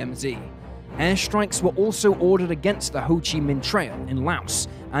of the DMZ. Airstrikes were also ordered against the Ho Chi Minh Trail in Laos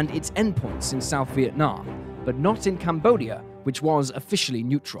and its endpoints in South Vietnam, but not in Cambodia, which was officially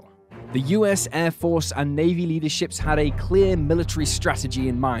neutral. The US Air Force and Navy leaderships had a clear military strategy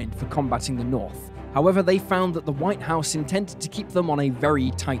in mind for combating the North. However, they found that the White House intended to keep them on a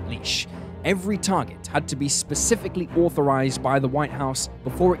very tight leash. Every target had to be specifically authorized by the White House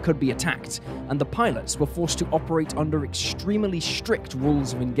before it could be attacked, and the pilots were forced to operate under extremely strict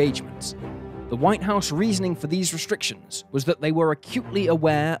rules of engagement. The White House reasoning for these restrictions was that they were acutely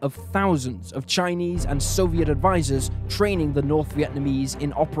aware of thousands of Chinese and Soviet advisors training the North Vietnamese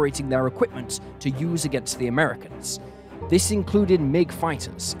in operating their equipment to use against the Americans. This included MiG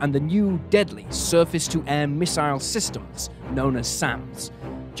fighters and the new deadly surface-to-air missile systems known as SAMs.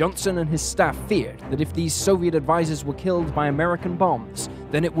 Johnson and his staff feared that if these Soviet advisors were killed by American bombs,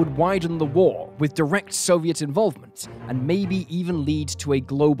 then it would widen the war with direct Soviet involvement and maybe even lead to a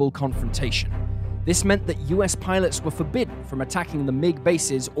global confrontation. This meant that US pilots were forbidden from attacking the MiG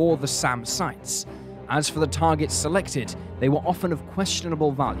bases or the SAM sites. As for the targets selected, they were often of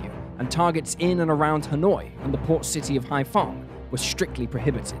questionable value, and targets in and around Hanoi and the port city of Haiphong were strictly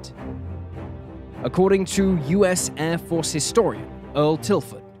prohibited. According to US Air Force historian Earl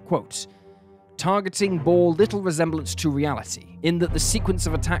Tilford, quote, "Targeting bore little resemblance to reality, in that the sequence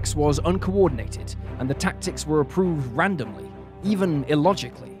of attacks was uncoordinated and the tactics were approved randomly, even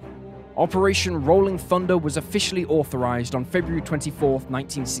illogically. Operation Rolling Thunder was officially authorized on February 24,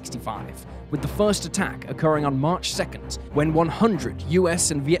 1965, with the first attack occurring on March 2nd, when 100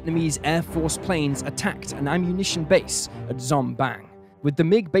 US and Vietnamese Air Force planes attacked an ammunition base at Dom Bang. With the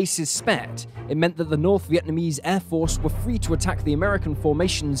MiG bases spared, it meant that the North Vietnamese Air Force were free to attack the American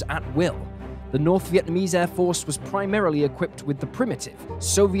formations at will. The North Vietnamese Air Force was primarily equipped with the primitive,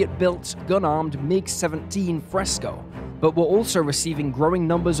 Soviet-built, gun-armed MiG-17 Fresco, but were also receiving growing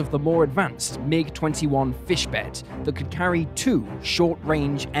numbers of the more advanced MiG-21 Fishbed that could carry 2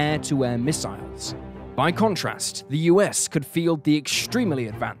 short-range air-to-air missiles. By contrast, the US could field the extremely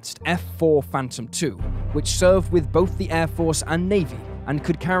advanced F-4 Phantom II, which served with both the Air Force and Navy, and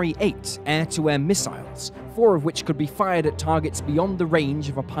could carry 8 air-to-air missiles, 4 of which could be fired at targets beyond the range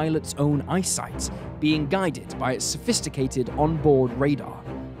of a pilot's own eyesight, being guided by its sophisticated onboard radar.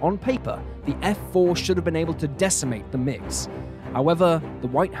 On paper, the F-4 should have been able to decimate the MiGs. However, the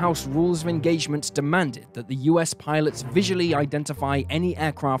White House rules of engagement demanded that the US pilots visually identify any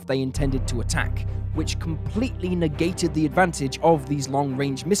aircraft they intended to attack, which completely negated the advantage of these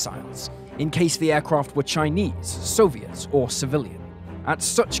long-range missiles, in case the aircraft were Chinese, Soviet, or civilian. At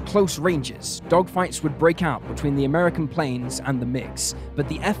such close ranges, dogfights would break out between the American planes and the MiGs, but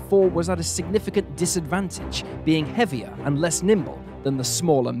the F-4 was at a significant disadvantage, being heavier and less nimble than the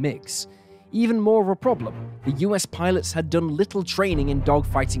smaller MiGs. Even more of a problem, the US pilots had done little training in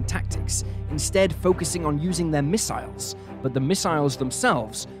dogfighting tactics, instead focusing on using their missiles, but the missiles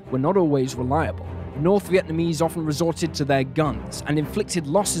themselves were not always reliable. North Vietnamese often resorted to their guns and inflicted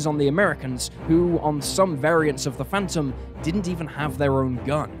losses on the Americans, who, on some variants of the Phantom, didn't even have their own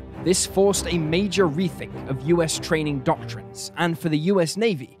gun. This forced a major rethink of US training doctrines, and for the US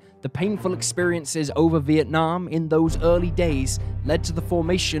Navy, the painful experiences over Vietnam in those early days led to the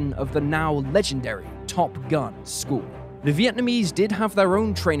formation of the now legendary Top Gun School. The Vietnamese did have their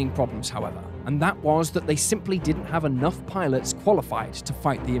own training problems, however, and that was that they simply didn't have enough pilots qualified to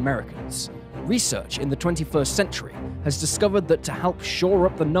fight the Americans. Research in the 21st century has discovered that to help shore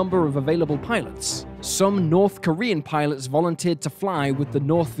up the number of available pilots, some North Korean pilots volunteered to fly with the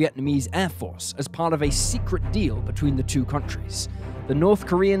North Vietnamese Air Force as part of a secret deal between the two countries. The North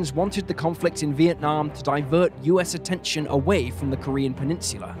Koreans wanted the conflict in Vietnam to divert US attention away from the Korean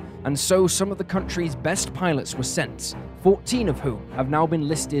peninsula, and so some of the country's best pilots were sent, 14 of whom have now been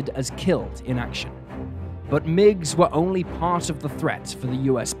listed as killed in action. But MiGs were only part of the threat for the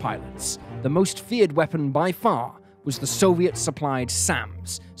US pilots. The most feared weapon by far was the Soviet-supplied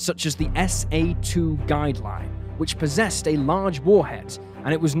SAMs, such as the SA-2 Guideline, which possessed a large warhead,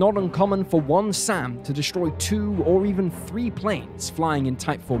 and it was not uncommon for one SAM to destroy 2 or even 3 planes flying in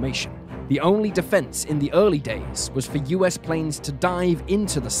tight formation. The only defense in the early days was for US planes to dive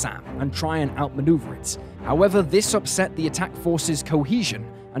into the SAM and try and outmaneuver it. However, this upset the attack force's cohesion,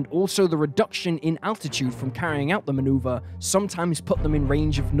 and also the reduction in altitude from carrying out the maneuver sometimes put them in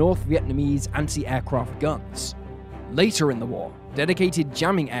range of North Vietnamese anti-aircraft guns. Later in the war, dedicated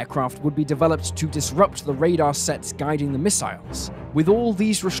jamming aircraft would be developed to disrupt the radar sets guiding the missiles. With all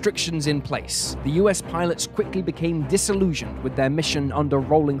these restrictions in place, the US pilots quickly became disillusioned with their mission under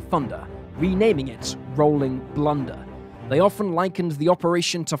Rolling Thunder, renaming it Rolling Blunder. They often likened the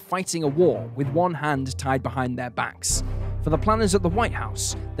operation to fighting a war with one hand tied behind their backs. For the planners at the White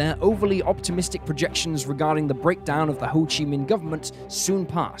House, their overly optimistic projections regarding the breakdown of the Ho Chi Minh government soon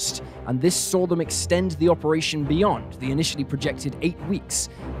passed, and this saw them extend the operation beyond the initially projected 8 weeks,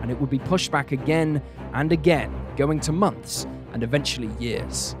 and it would be pushed back again and again, going to months and eventually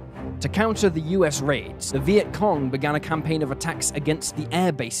years. To counter the US raids, the Viet Cong began a campaign of attacks against the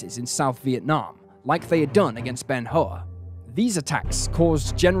air bases in South Vietnam, like they had done against Ben Hoa. These attacks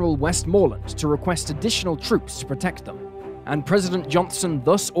caused General Westmoreland to request additional troops to protect them, and President Johnson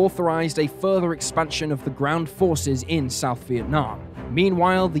thus authorized a further expansion of the ground forces in South Vietnam.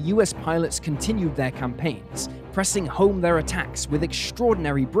 Meanwhile, the US pilots continued their campaigns, pressing home their attacks with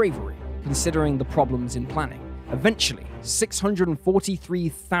extraordinary bravery, considering the problems in planning. Eventually,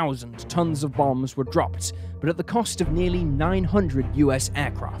 643,000 tons of bombs were dropped, but at the cost of nearly 900 US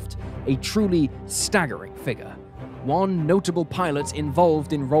aircraft, a truly staggering figure. One notable pilot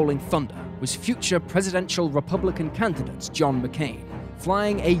involved in Rolling Thunder was future presidential Republican candidate John McCain.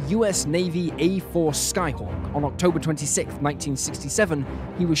 Flying a US Navy A-4 Skyhawk on October 26, 1967,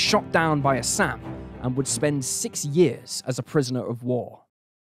 he was shot down by a SAM and would spend 6 years as a prisoner of war.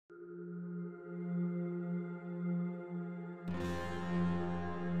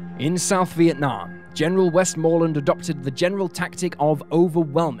 In South Vietnam, General Westmoreland adopted the general tactic of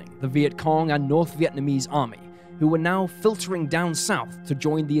overwhelming the Viet Cong and North Vietnamese army, who were now filtering down south to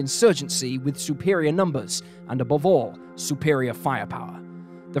join the insurgency with superior numbers and, above all, superior firepower.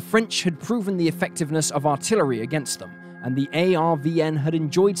 The French had proven the effectiveness of artillery against them, and the ARVN had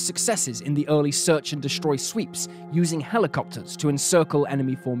enjoyed successes in the early search and destroy sweeps using helicopters to encircle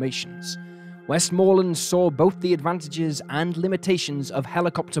enemy formations. Westmoreland saw both the advantages and limitations of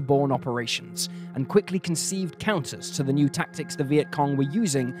helicopter-borne operations, and quickly conceived counters to the new tactics the Viet Cong were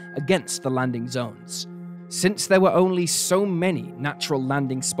using against the landing zones. Since there were only so many natural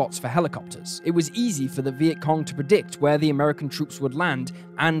landing spots for helicopters, it was easy for the Viet Cong to predict where the American troops would land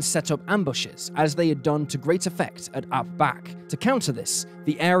and set up ambushes, as they had done to great effect at Ap Bac. To counter this,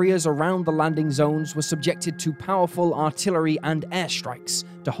 the areas around the landing zones were subjected to powerful artillery and airstrikes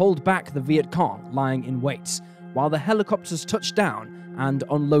to hold back the Viet Cong lying in wait, while the helicopters touched down and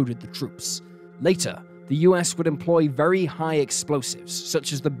unloaded the troops. Later, the US would employ very high explosives,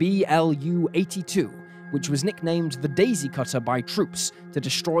 such as the BLU-82, which was nicknamed the Daisy Cutter by troops, to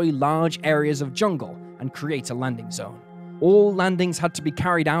destroy large areas of jungle and create a landing zone. All landings had to be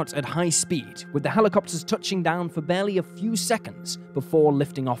carried out at high speed, with the helicopters touching down for barely a few seconds before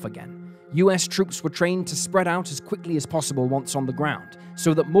lifting off again. US troops were trained to spread out as quickly as possible once on the ground,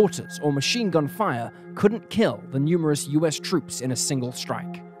 so that mortars or machine gun fire couldn't kill the numerous US troops in a single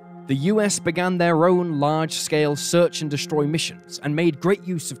strike. The US began their own large-scale search and destroy missions and made great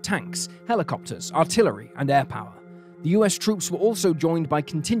use of tanks, helicopters, artillery, and air power. The US troops were also joined by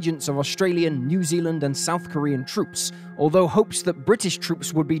contingents of Australian, New Zealand, and South Korean troops, although hopes that British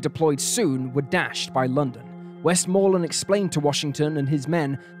troops would be deployed soon were dashed by London. Westmoreland explained to Washington and his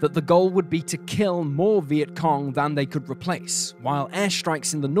men that the goal would be to kill more Viet Cong than they could replace, while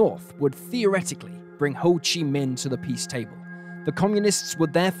airstrikes in the north would theoretically bring Ho Chi Minh to the peace table. The Communists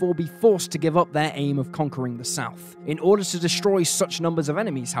would therefore be forced to give up their aim of conquering the South. In order to destroy such numbers of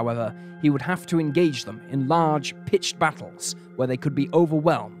enemies, however, he would have to engage them in large, pitched battles where they could be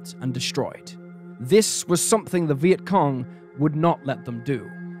overwhelmed and destroyed. This was something the Viet Cong would not let them do.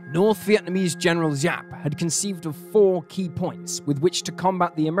 North Vietnamese General Giap had conceived of 4 key points with which to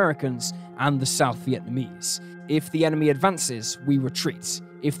combat the Americans and the South Vietnamese. If the enemy advances, we retreat.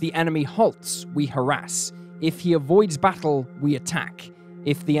 If the enemy halts, we harass. If he avoids battle, we attack.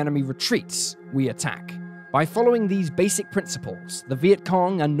 If the enemy retreats, we attack. By following these basic principles, the Viet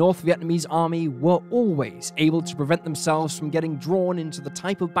Cong and North Vietnamese army were always able to prevent themselves from getting drawn into the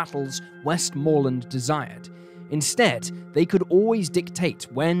type of battles Westmoreland desired. Instead, they could always dictate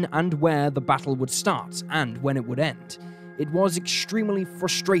when and where the battle would start and when it would end. It was extremely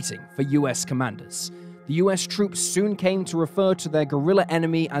frustrating for US commanders. The US troops soon came to refer to their guerrilla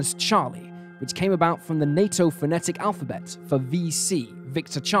enemy as Charlie, which came about from the NATO phonetic alphabet for VC,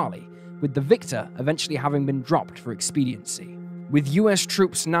 Victor Charlie, with the Victor eventually having been dropped for expediency. With US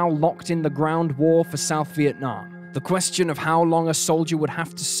troops now locked in the ground war for South Vietnam, the question of how long a soldier would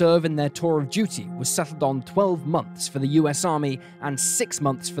have to serve in their tour of duty was settled on 12 months for the US Army and 6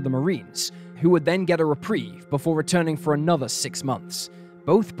 months for the Marines, who would then get a reprieve before returning for another 6 months.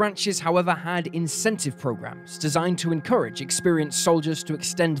 Both branches, however, had incentive programs designed to encourage experienced soldiers to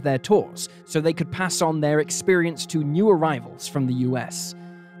extend their tours so they could pass on their experience to new arrivals from the US.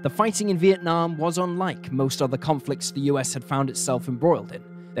 The fighting in Vietnam was unlike most other conflicts the US had found itself embroiled in.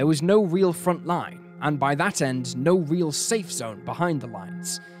 There was no real front line, and by that end, no real safe zone behind the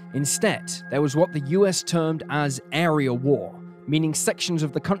lines. Instead, there was what the US termed as area war, meaning sections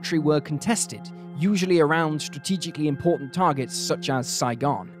of the country were contested, usually around strategically important targets such as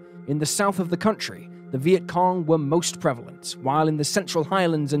Saigon. In the south of the country, the Viet Cong were most prevalent, while in the Central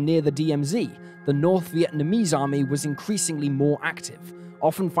Highlands and near the DMZ, the North Vietnamese army was increasingly more active,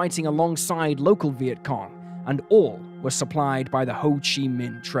 often fighting alongside local Viet Cong, and all were supplied by the Ho Chi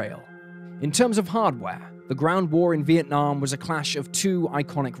Minh Trail. In terms of hardware, the ground war in Vietnam was a clash of 2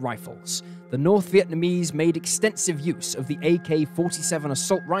 iconic rifles. The North Vietnamese made extensive use of the AK-47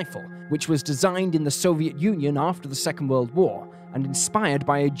 assault rifle, which was designed in the Soviet Union after the Second World War and inspired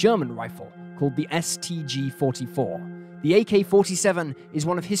by a German rifle called the STG-44. The AK-47 is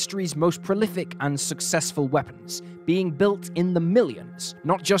one of history's most prolific and successful weapons, being built in the millions,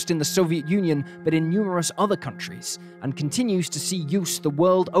 not just in the Soviet Union, but in numerous other countries, and continues to see use the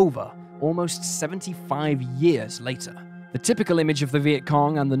world over, almost 75 years later. The typical image of the Viet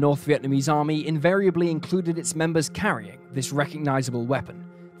Cong and the North Vietnamese army invariably included its members carrying this recognizable weapon.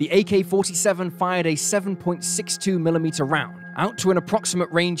 The AK-47 fired a 7.62mm round out to an approximate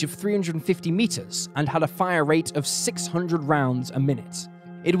range of 350 meters and had a fire rate of 600 rounds a minute.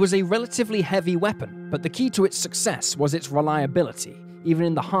 It was a relatively heavy weapon, but the key to its success was its reliability, even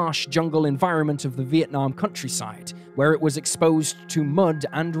in the harsh jungle environment of the Vietnam countryside, where it was exposed to mud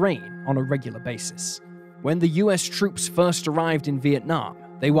and rain on a regular basis. When the US troops first arrived in Vietnam,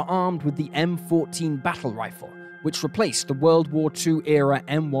 they were armed with the M14 battle rifle, which replaced the World War II era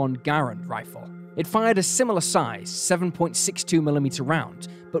M1 Garand rifle. It fired a similar size 7.62mm round,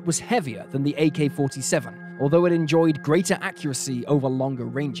 but was heavier than the AK-47, although it enjoyed greater accuracy over longer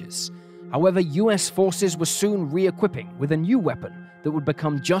ranges. However, US forces were soon re-equipping with a new weapon that would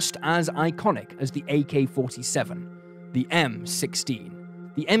become just as iconic as the AK-47, the M16.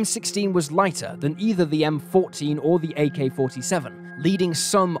 The M16 was lighter than either the M14 or the AK-47, leading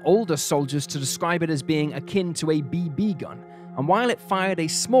some older soldiers to describe it as being akin to a BB gun, and while it fired a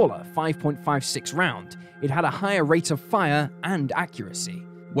smaller 5.56 round, it had a higher rate of fire and accuracy.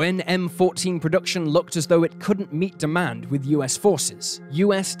 When M14 production looked as though it couldn't meet demand with US forces,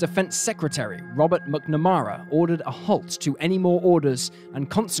 US Defense Secretary Robert McNamara ordered a halt to any more orders and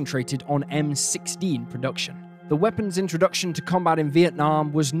concentrated on M16 production. The weapon's introduction to combat in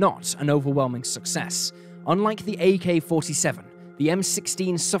Vietnam was not an overwhelming success. Unlike the AK-47, the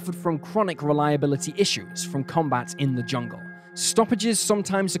M16 suffered from chronic reliability issues from combat in the jungle. Stoppages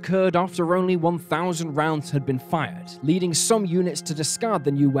sometimes occurred after only 1,000 rounds had been fired, leading some units to discard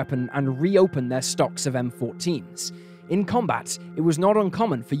the new weapon and reopen their stocks of M14s. In combat, it was not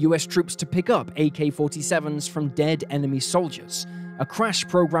uncommon for US troops to pick up AK-47s from dead enemy soldiers. A crash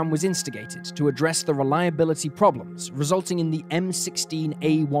program was instigated to address the reliability problems, resulting in the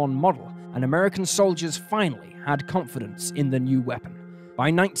M16A1 model, and American soldiers finally had confidence in the new weapon.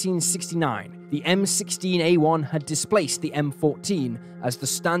 By 1969, the M16A1 had displaced the M14 as the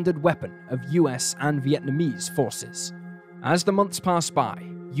standard weapon of US and Vietnamese forces. As the months passed by,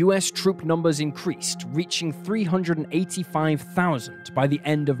 US troop numbers increased, reaching 385,000 by the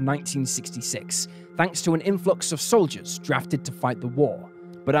end of 1966, thanks to an influx of soldiers drafted to fight the war.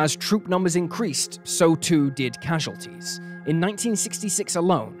 But as troop numbers increased, so too did casualties. In 1966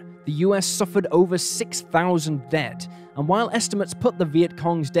 alone, the US suffered over 6,000 dead, and while estimates put the Viet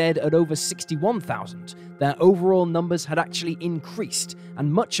Cong's dead at over 61,000, their overall numbers had actually increased,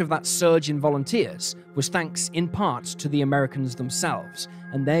 and much of that surge in volunteers was thanks in part to the Americans themselves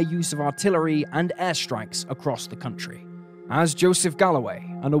and their use of artillery and airstrikes across the country. As Joseph Galloway,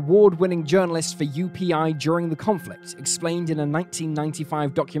 an award-winning journalist for UPI during the conflict, explained in a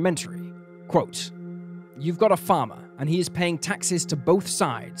 1995 documentary, quote, "You've got a farmer, and he is paying taxes to both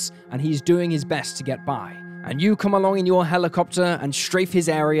sides, and he is doing his best to get by. And you come along in your helicopter and strafe his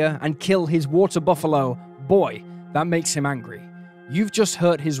area and kill his water buffalo. Boy, that makes him angry. You've just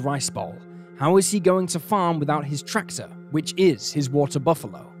hurt his rice bowl. How is he going to farm without his tractor, which is his water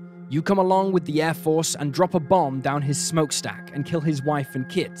buffalo? You come along with the Air Force and drop a bomb down his smokestack and kill his wife and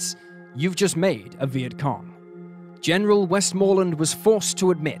kids. You've just made a Viet Cong." General Westmoreland was forced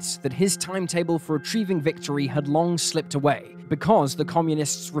to admit that his timetable for retrieving victory had long slipped away because the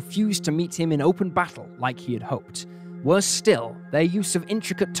communists refused to meet him in open battle like he had hoped. Worse still, their use of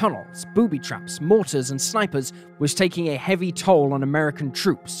intricate tunnels, booby traps, mortars, and snipers was taking a heavy toll on American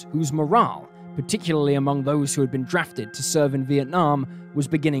troops, whose morale, particularly among those who had been drafted to serve in Vietnam, was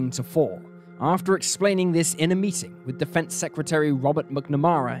beginning to fall. After explaining this in a meeting with Defense Secretary Robert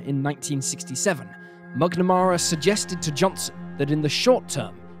McNamara in 1967, McNamara suggested to Johnson that in the short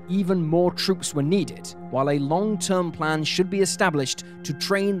term, even more troops were needed, while a long-term plan should be established to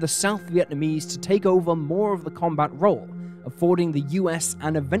train the South Vietnamese to take over more of the combat role, affording the US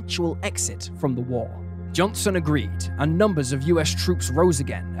an eventual exit from the war. Johnson agreed, and numbers of US troops rose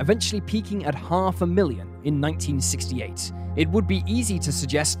again, eventually peaking at 500,000 in 1968. It would be easy to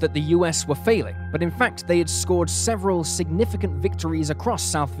suggest that the US were failing, but in fact they had scored several significant victories across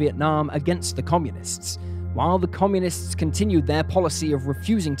South Vietnam against the communists. While the communists continued their policy of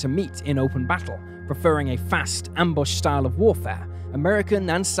refusing to meet in open battle, preferring a fast, ambush style of warfare, American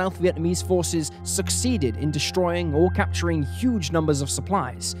and South Vietnamese forces succeeded in destroying or capturing huge numbers of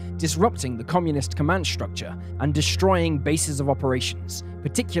supplies, disrupting the communist command structure, and destroying bases of operations,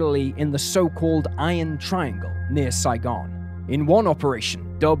 particularly in the so-called Iron Triangle near Saigon. In one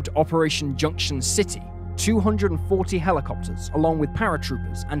operation, dubbed Operation Junction City, 240 helicopters, along with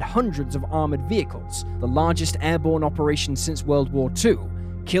paratroopers and hundreds of armored vehicles, the largest airborne operation since World War II,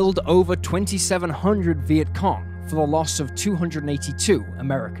 killed over 2,700 Viet Cong for the loss of 282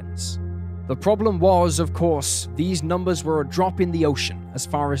 Americans. The problem was, of course, these numbers were a drop in the ocean as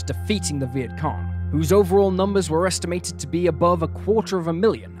far as defeating the Viet Cong, whose overall numbers were estimated to be above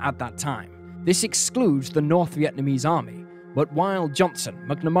 250,000 at that time. This excludes the North Vietnamese army. But while Johnson,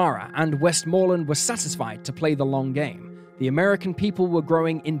 McNamara, and Westmoreland were satisfied to play the long game, the American people were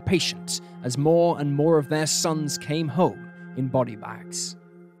growing impatient as more and more of their sons came home in body bags.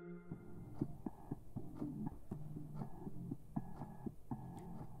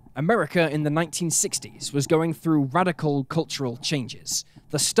 America in the 1960s was going through radical cultural changes.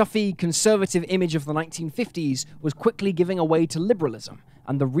 The stuffy, conservative image of the 1950s was quickly giving away to liberalism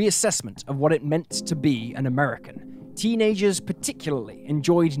and the reassessment of what it meant to be an American. Teenagers particularly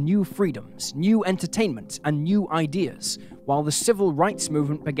enjoyed new freedoms, new entertainment, and new ideas, while the civil rights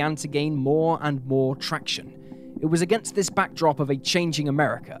movement began to gain more and more traction. It was against this backdrop of a changing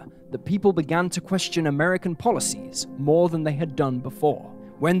America that people began to question American policies more than they had done before.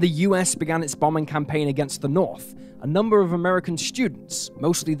 When the US began its bombing campaign against the North, a number of American students,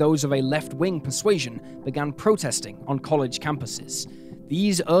 mostly those of a left-wing persuasion, began protesting on college campuses.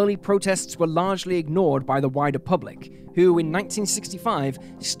 These early protests were largely ignored by the wider public, who in 1965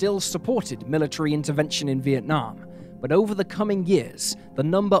 still supported military intervention in Vietnam. But over the coming years, the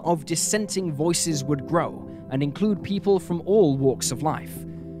number of dissenting voices would grow and include people from all walks of life.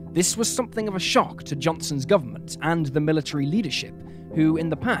 This was something of a shock to Johnson's government and the military leadership, who in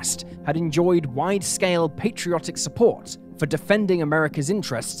the past had enjoyed wide-scale patriotic support for defending America's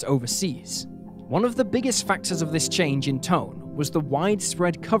interests overseas. One of the biggest factors of this change in tone was the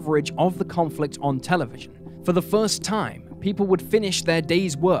widespread coverage of the conflict on television. For the first time, people would finish their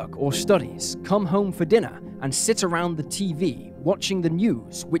day's work or studies, come home for dinner, and sit around the TV watching the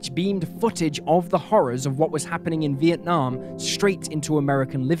news, which beamed footage of the horrors of what was happening in Vietnam straight into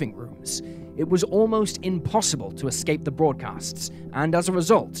American living rooms. It was almost impossible to escape the broadcasts, and as a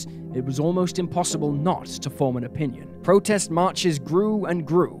result, it was almost impossible not to form an opinion. Protest marches grew and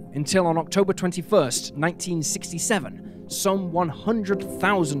grew until on October 21st, 1967, some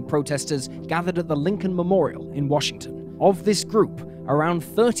 100,000 protesters gathered at the Lincoln Memorial in Washington. Of this group, around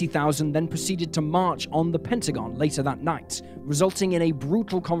 30,000 then proceeded to march on the Pentagon later that night, resulting in a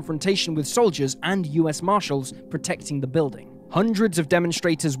brutal confrontation with soldiers and US Marshals protecting the building. Hundreds of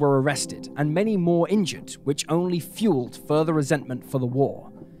demonstrators were arrested, and many more injured, which only fueled further resentment for the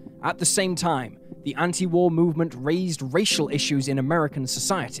war. At the same time, the anti-war movement raised racial issues in American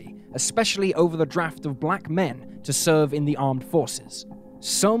society, especially over the draft of black men to serve in the armed forces.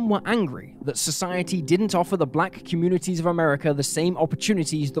 Some were angry that society didn't offer the black communities of America the same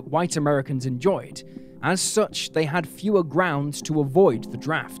opportunities that white Americans enjoyed. As such, they had fewer grounds to avoid the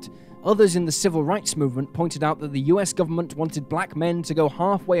draft. Others in the civil rights movement pointed out that the US government wanted black men to go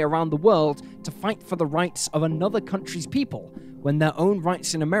halfway around the world to fight for the rights of another country's people, when their own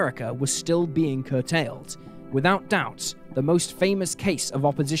rights in America were still being curtailed. Without doubt, the most famous case of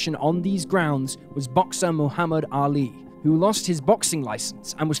opposition on these grounds was boxer Muhammad Ali, who lost his boxing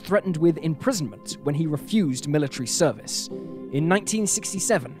license and was threatened with imprisonment when he refused military service. In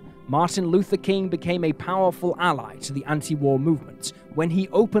 1967, Martin Luther King became a powerful ally to the anti-war movement when he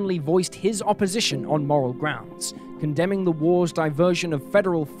openly voiced his opposition on moral grounds, condemning the war's diversion of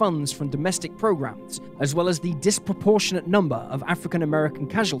federal funds from domestic programs, as well as the disproportionate number of African American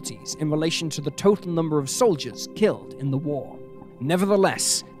casualties in relation to the total number of soldiers killed in the war.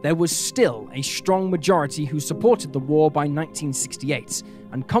 Nevertheless, there was still a strong majority who supported the war by 1968,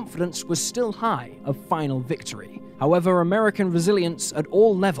 and confidence was still high of final victory. However, American resilience at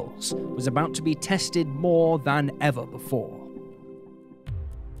all levels was about to be tested more than ever before.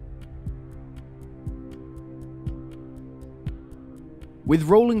 With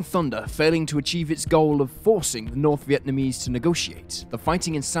Rolling Thunder failing to achieve its goal of forcing the North Vietnamese to negotiate, the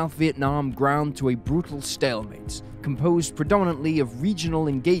fighting in South Vietnam ground to a brutal stalemate, composed predominantly of regional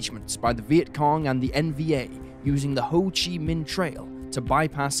engagements by the Viet Cong and the NVA using the Ho Chi Minh Trail to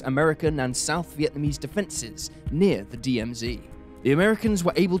bypass American and South Vietnamese defenses near the DMZ. The Americans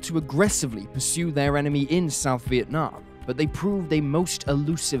were able to aggressively pursue their enemy in South Vietnam, but they proved a most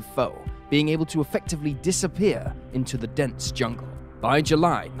elusive foe, being able to effectively disappear into the dense jungle. By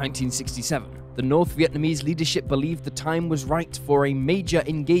July 1967, the North Vietnamese leadership believed the time was right for a major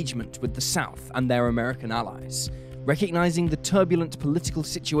engagement with the South and their American allies. Recognizing the turbulent political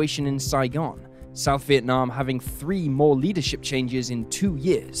situation in Saigon, South Vietnam having 3 more leadership changes in 2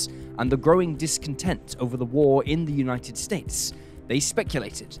 years, and the growing discontent over the war in the United States, they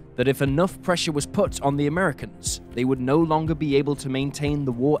speculated that if enough pressure was put on the Americans, they would no longer be able to maintain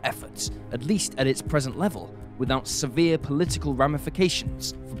the war effort, at least at its present level, without severe political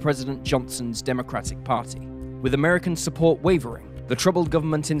ramifications for President Johnson's Democratic Party. With American support wavering, the troubled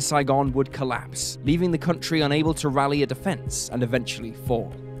government in Saigon would collapse, leaving the country unable to rally a defense and eventually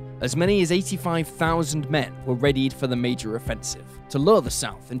fall. As many as 85,000 men were readied for the major offensive. To lure the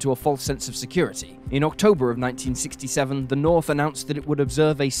South into a false sense of security, in October of 1967, the North announced that it would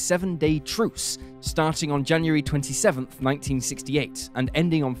observe a 7-day truce, starting on January 27, 1968, and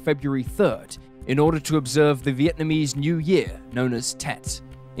ending on February 3rd, in order to observe the Vietnamese New Year, known as Tet.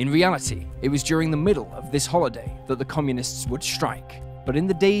 In reality, it was during the middle of this holiday that the communists would strike. But in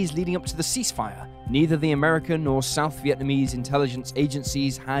the days leading up to the ceasefire, neither the American nor South Vietnamese intelligence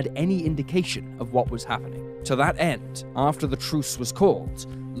agencies had any indication of what was happening. To that end, after the truce was called,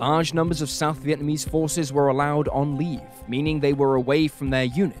 large numbers of South Vietnamese forces were allowed on leave, meaning they were away from their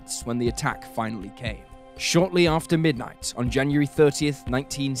units when the attack finally came. Shortly after midnight on January 30th,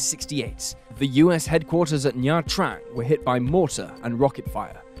 1968, the US headquarters at Nha Trang were hit by mortar and rocket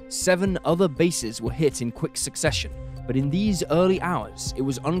fire. 7 other bases were hit in quick succession, but in these early hours, it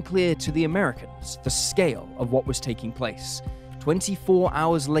was unclear to the Americans the scale of what was taking place. 24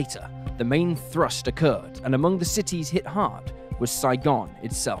 hours later, the main thrust occurred, and among the cities hit hard was Saigon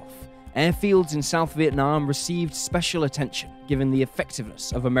itself. Airfields in South Vietnam received special attention given the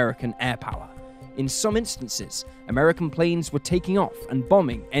effectiveness of American air power. In some instances, American planes were taking off and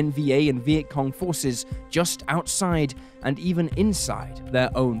bombing NVA and Viet Cong forces just outside and even inside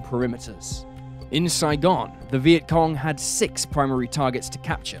their own perimeters. In Saigon, the Viet Cong had 6 primary targets to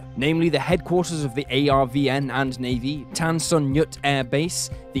capture, namely the headquarters of the ARVN and Navy, Tan Son Nhut Air Base,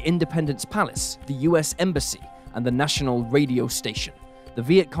 the Independence Palace, the US Embassy, and the National Radio Station. The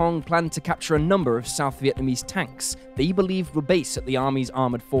Viet Cong planned to capture a number of South Vietnamese tanks they believed were based at the Army's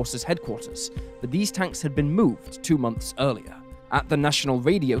Armored Forces headquarters, but these tanks had been moved 2 months earlier. At the National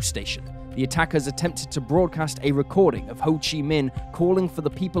Radio Station, the attackers attempted to broadcast a recording of Ho Chi Minh calling for the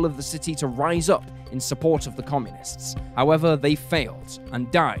people of the city to rise up in support of the communists. However, they failed and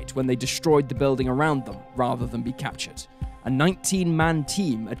died when they destroyed the building around them rather than be captured. A 19-man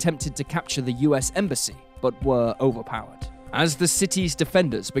team attempted to capture the US Embassy, but were overpowered. As the city's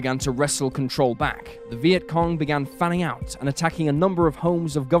defenders began to wrestle control back, the Viet Cong began fanning out and attacking a number of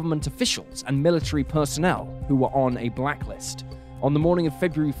homes of government officials and military personnel who were on a blacklist. On the morning of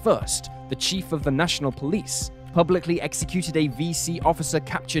February 1st, the chief of the National Police publicly executed a VC officer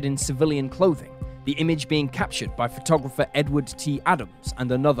captured in civilian clothing, the image being captured by photographer Edward T. Adams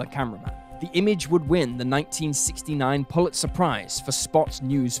and another cameraman. The image would win the 1969 Pulitzer Prize for spot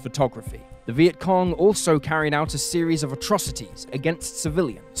news photography. The Viet Cong also carried out a series of atrocities against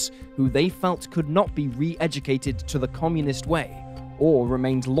civilians who they felt could not be re-educated to the communist way or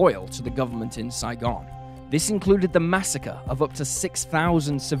remained loyal to the government in Saigon. This included the massacre of up to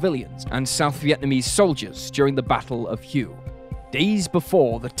 6,000 civilians and South Vietnamese soldiers during the Battle of Hue. Days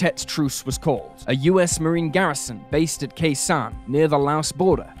before the Tet Truce was called, a US Marine garrison based at Khe Sanh near the Laos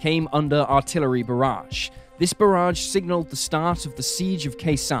border came under artillery barrage. This barrage signaled the start of the Siege of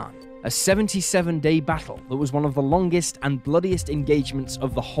Khe Sanh, a 77-day battle that was one of the longest and bloodiest engagements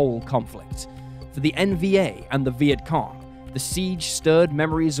of the whole conflict. For the NVA and the Viet Cong, the siege stirred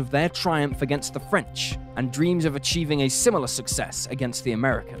memories of their triumph against the French and dreams of achieving a similar success against the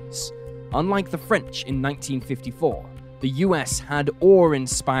Americans. Unlike the French in 1954, the US had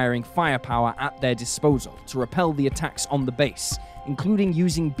awe-inspiring firepower at their disposal to repel the attacks on the base, including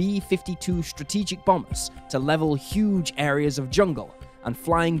using B-52 strategic bombers to level huge areas of jungle and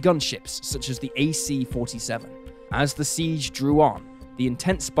flying gunships such as the AC-47. As the siege drew on, the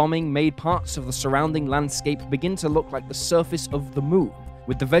intense bombing made parts of the surrounding landscape begin to look like the surface of the moon,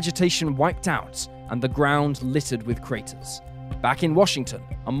 with the vegetation wiped out and the ground littered with craters. Back in Washington,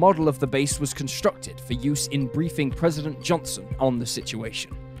 a model of the base was constructed for use in briefing President Johnson on the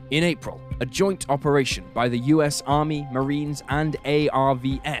situation. In April, a joint operation by the US Army, Marines, and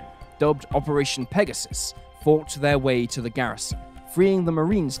ARVN, dubbed Operation Pegasus, fought their way to the garrison, freeing the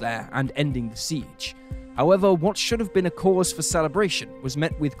Marines there and ending the siege. However, what should have been a cause for celebration was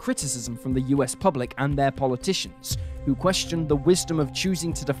met with criticism from the US public and their politicians, who questioned the wisdom of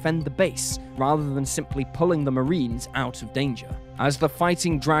choosing to defend the base rather than simply pulling the Marines out of danger. As the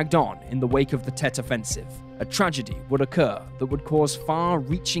fighting dragged on in the wake of the Tet Offensive, a tragedy would occur that would cause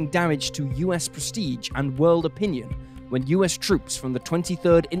far-reaching damage to US prestige and world opinion when US troops from the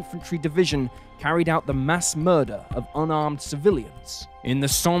 23rd Infantry Division carried out the mass murder of unarmed civilians in the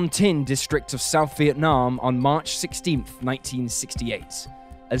Son Tin district of South Vietnam on March 16, 1968.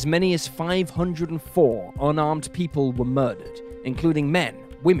 As many as 504 unarmed people were murdered, including men,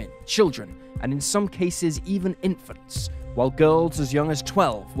 women, children, and in some cases even infants, while girls as young as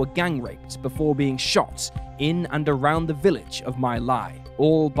 12 were gang raped before being shot in and around the village of My Lai,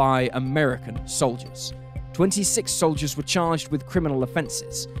 all by American soldiers. 26 soldiers were charged with criminal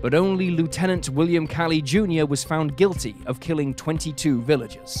offenses, but only Lieutenant William Calley Jr. was found guilty of killing 22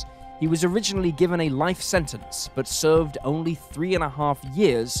 villagers. He was originally given a life sentence, but served only 3.5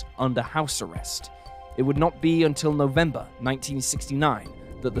 years under house arrest. It would not be until November 1969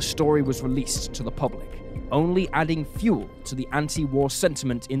 that the story was released to the public, only adding fuel to the anti-war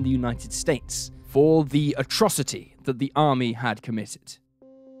sentiment in the United States for the atrocity that the army had committed.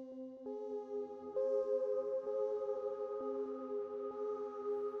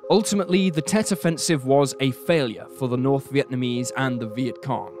 Ultimately, the Tet Offensive was a failure for the North Vietnamese and the Viet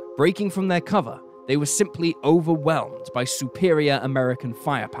Cong. Breaking from their cover, they were simply overwhelmed by superior American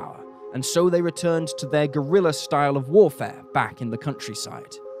firepower, and so they returned to their guerrilla style of warfare back in the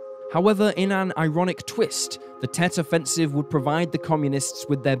countryside. However, in an ironic twist, the Tet Offensive would provide the communists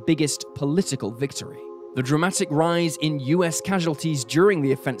with their biggest political victory. The dramatic rise in US casualties during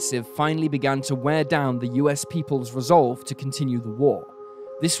the offensive finally began to wear down the US people's resolve to continue the war.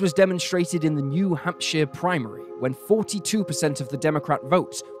 This was demonstrated in the New Hampshire primary, when 42% of the Democrat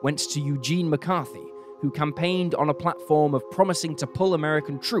vote went to Eugene McCarthy, who campaigned on a platform of promising to pull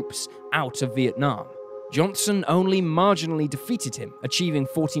American troops out of Vietnam. Johnson only marginally defeated him, achieving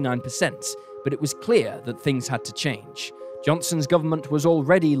 49%, but it was clear that things had to change. Johnson's government was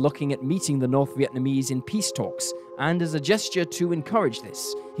already looking at meeting the North Vietnamese in peace talks, and as a gesture to encourage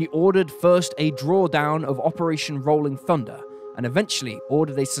this, he ordered first a drawdown of Operation Rolling Thunder, and eventually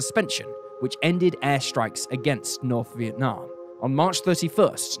ordered a suspension, which ended airstrikes against North Vietnam. On March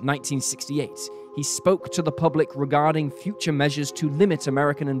 31st, 1968, he spoke to the public regarding future measures to limit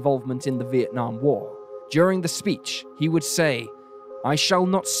American involvement in the Vietnam War. During the speech, he would say, "I shall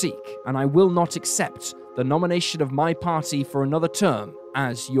not seek, and I will not accept, the nomination of my party for another term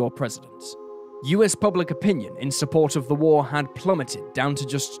as your president." US public opinion in support of the war had plummeted down to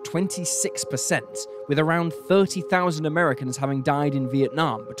just 26%, with around 30,000 Americans having died in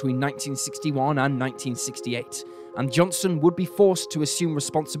Vietnam between 1961 and 1968, and Johnson would be forced to assume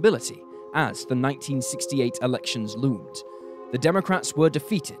responsibility as the 1968 elections loomed. The Democrats were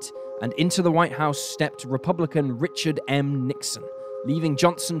defeated, and into the White House stepped Republican Richard M. Nixon, leaving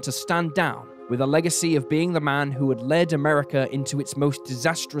Johnson to stand down with a legacy of being the man who had led America into its most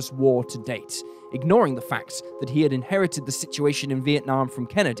disastrous war to date, ignoring the fact that he had inherited the situation in Vietnam from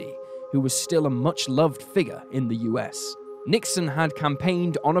Kennedy, who was still a much-loved figure in the US. Nixon had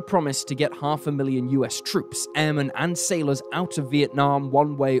campaigned on a promise to get 500,000 US troops, airmen and sailors out of Vietnam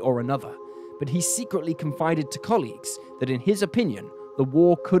one way or another, but he secretly confided to colleagues that in his opinion, the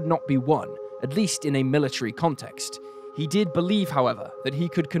war could not be won, at least in a military context. He did believe, however, that he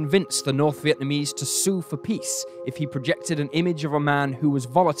could convince the North Vietnamese to sue for peace if he projected an image of a man who was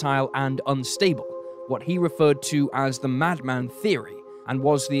volatile and unstable, what he referred to as the madman theory, and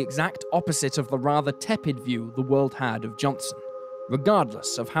was the exact opposite of the rather tepid view the world had of Johnson.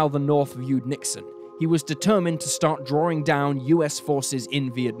 Regardless of how the North viewed Nixon, he was determined to start drawing down US forces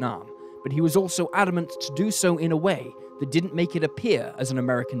in Vietnam, but he was also adamant to do so in a way that didn't make it appear as an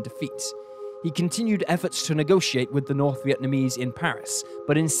American defeat. He continued efforts to negotiate with the North Vietnamese in Paris,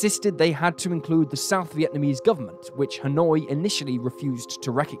 but insisted they had to include the South Vietnamese government, which Hanoi initially refused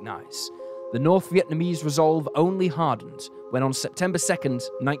to recognize. The North Vietnamese resolve only hardened when on September 2nd,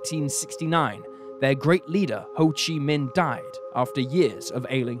 1969, their great leader Ho Chi Minh died after years of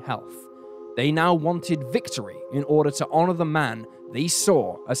ailing health. They now wanted victory in order to honor the man they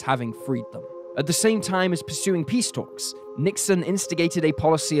saw as having freed them. At the same time as pursuing peace talks, Nixon instigated a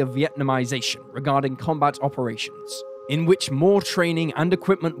policy of Vietnamization regarding combat operations, in which more training and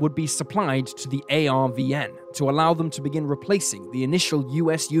equipment would be supplied to the ARVN to allow them to begin replacing the initial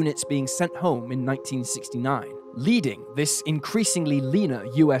US units being sent home in 1969. Leading this increasingly leaner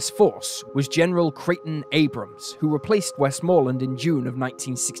US force was General Creighton Abrams, who replaced Westmoreland in June of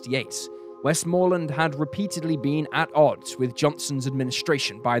 1968. Westmoreland had repeatedly been at odds with Johnson's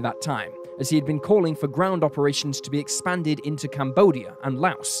administration by that time, as he had been calling for ground operations to be expanded into Cambodia and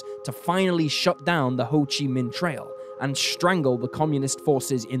Laos to finally shut down the Ho Chi Minh Trail and strangle the communist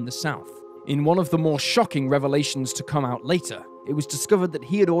forces in the south. In one of the more shocking revelations to come out later, it was discovered that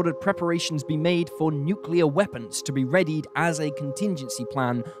he had ordered preparations be made for nuclear weapons to be readied as a contingency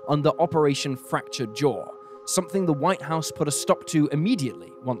plan under Operation Fractured Jaw, something the White House put a stop to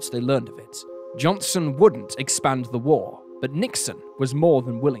immediately once they learned of it. Johnson wouldn't expand the war, but Nixon was more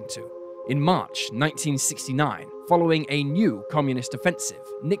than willing to. In March 1969, following a new communist offensive,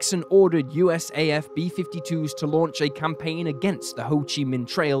 Nixon ordered USAF B-52s to launch a campaign against the Ho Chi Minh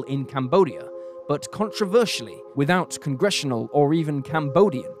Trail in Cambodia, but controversially, without congressional or even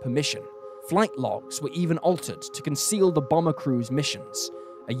Cambodian permission. Flight logs were even altered to conceal the bomber crew's missions.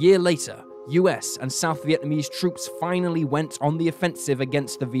 A year later, US and South Vietnamese troops finally went on the offensive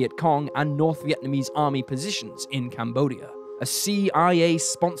against the Viet Cong and North Vietnamese army positions in Cambodia. A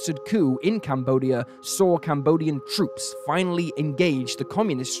CIA-sponsored coup in Cambodia saw Cambodian troops finally engage the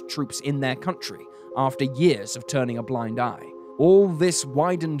communist troops in their country after years of turning a blind eye. All this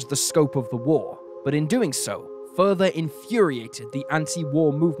widened the scope of the war, but in doing so, further infuriated the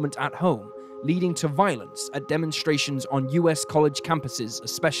anti-war movement at home, leading to violence at demonstrations on US college campuses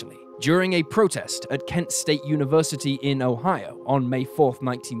especially. During a protest at Kent State University in Ohio on May 4,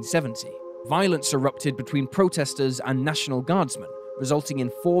 1970, violence erupted between protesters and National Guardsmen, resulting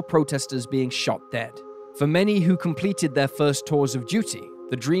in 4 protesters being shot dead. For many who completed their first tours of duty,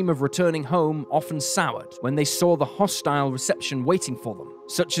 the dream of returning home often soured when they saw the hostile reception waiting for them,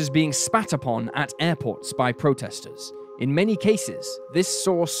 such as being spat upon at airports by protesters. In many cases, this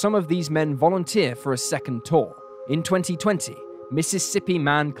saw some of these men volunteer for a second tour. In 2020, Mississippi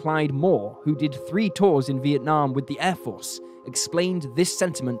man Clyde Moore, who did 3 tours in Vietnam with the Air Force, explained this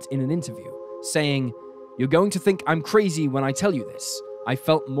sentiment in an interview, saying, "You're going to think I'm crazy when I tell you this. I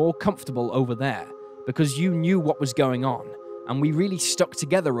felt more comfortable over there, because you knew what was going on, and we really stuck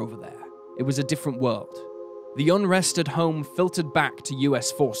together over there. It was a different world." The unrest at home filtered back to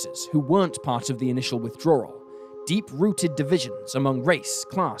US forces, who weren't part of the initial withdrawal. Deep-rooted divisions among race,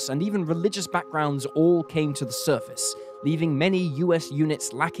 class, and even religious backgrounds all came to the surface, leaving many US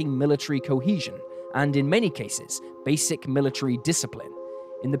units lacking military cohesion, and in many cases, basic military discipline.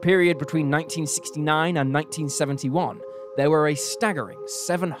 In the period between 1969 and 1971, there were a staggering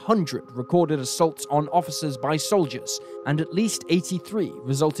 700 recorded assaults on officers by soldiers, and at least 83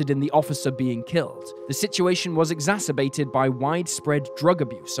 resulted in the officer being killed. The situation was exacerbated by widespread drug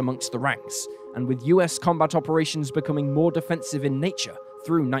abuse amongst the ranks, and with US combat operations becoming more defensive in nature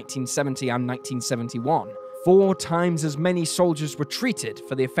through 1970 and 1971, 4 times as many soldiers were treated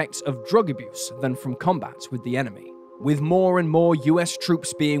for the effects of drug abuse than from combat with the enemy. With more and more US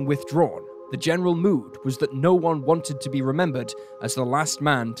troops being withdrawn, the general mood was that no one wanted to be remembered as the last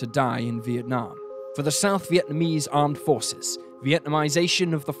man to die in Vietnam. For the South Vietnamese armed forces,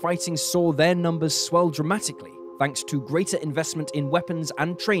 Vietnamization of the fighting saw their numbers swell dramatically thanks to greater investment in weapons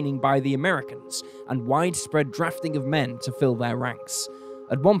and training by the Americans and widespread drafting of men to fill their ranks.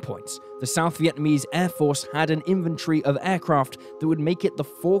 At one point, the South Vietnamese Air Force had an inventory of aircraft that would make it the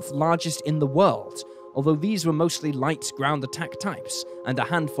fourth largest in the world, although these were mostly light ground attack types and a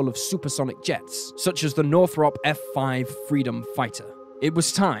handful of supersonic jets, such as the Northrop F-5 Freedom Fighter. It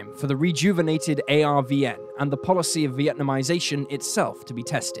was time for the rejuvenated ARVN and the policy of Vietnamization itself to be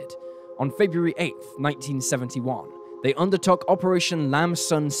tested. On February 8, 1971, they undertook Operation Lam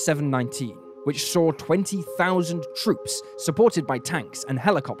Son 719, which saw 20,000 troops, supported by tanks and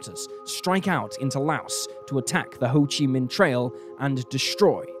helicopters, strike out into Laos to attack the Ho Chi Minh Trail and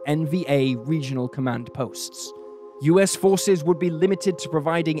destroy NVA regional command posts. US forces would be limited to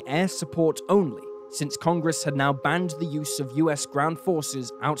providing air support only, since Congress had now banned the use of US ground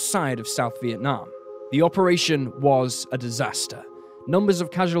forces outside of South Vietnam. The operation was a disaster. Numbers of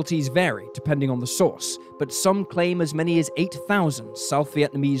casualties vary depending on the source, but some claim as many as 8,000 South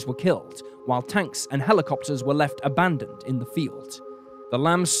Vietnamese were killed, while tanks and helicopters were left abandoned in the field. The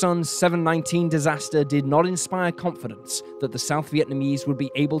Lam Son 719 disaster did not inspire confidence that the South Vietnamese would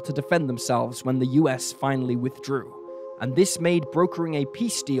be able to defend themselves when the US finally withdrew, and this made brokering a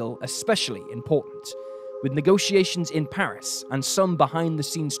peace deal especially important. With negotiations in Paris and some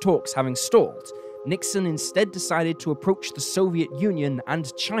behind-the-scenes talks having stalled, Nixon instead decided to approach the Soviet Union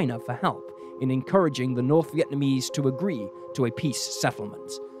and China for help in encouraging the North Vietnamese to agree to a peace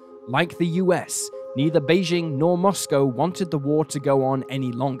settlement. Like the US, neither Beijing nor Moscow wanted the war to go on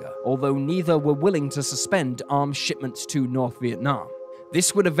any longer, although neither were willing to suspend arms shipments to North Vietnam.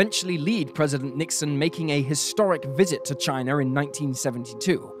 This would eventually lead President Nixon making a historic visit to China in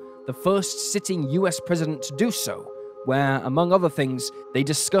 1972, the first sitting US president to do so, where, among other things, they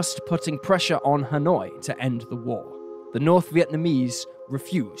discussed putting pressure on Hanoi to end the war. The North Vietnamese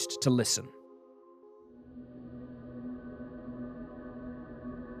refused to listen.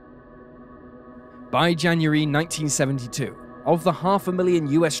 By January 1972, of the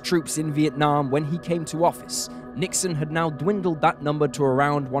 500,000 US troops in Vietnam when he came to office, Nixon had now dwindled that number to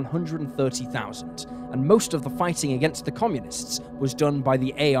around 130,000, and most of the fighting against the communists was done by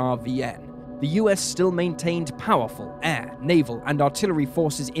the ARVN. The US still maintained powerful air, naval, and artillery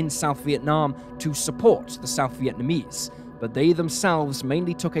forces in South Vietnam to support the South Vietnamese, but they themselves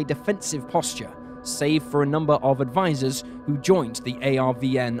mainly took a defensive posture, save for a number of advisors who joined the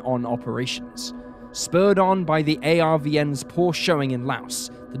ARVN on operations. Spurred on by the ARVN's poor showing in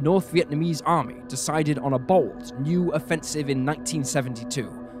Laos, the North Vietnamese army decided on a bold, new offensive in 1972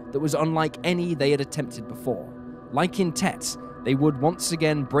 that was unlike any they had attempted before. Like in Tet, they would once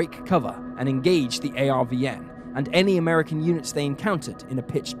again break cover and engage the ARVN and any American units they encountered in a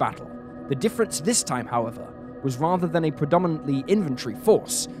pitched battle. The difference this time, however, was rather than a predominantly infantry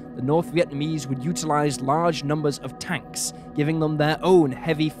force, the North Vietnamese would utilize large numbers of tanks, giving them their own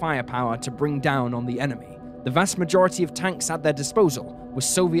heavy firepower to bring down on the enemy. The vast majority of tanks at their disposal were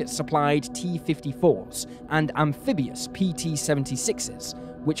Soviet-supplied T-54s and amphibious PT-76s,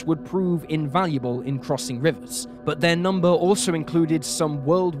 which would prove invaluable in crossing rivers, but their number also included some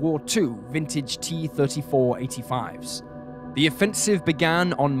World War II vintage T-34-85s. The offensive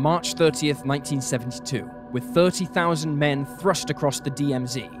began on March 30th, 1972, with 30,000 men thrust across the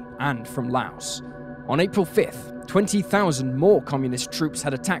DMZ and from Laos. On April 5th, 20,000 more communist troops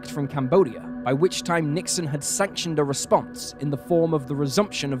had attacked from Cambodia, by which time Nixon had sanctioned a response in the form of the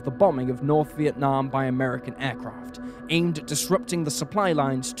resumption of the bombing of North Vietnam by American aircraft, aimed at disrupting the supply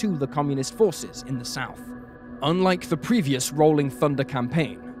lines to the communist forces in the south. Unlike the previous Rolling Thunder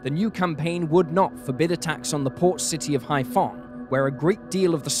campaign, the new campaign would not forbid attacks on the port city of Haiphong, where a great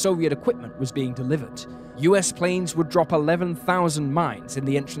deal of the Soviet equipment was being delivered. US planes would drop 11,000 mines in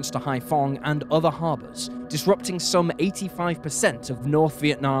the entrance to Haiphong and other harbors, disrupting some 85% of North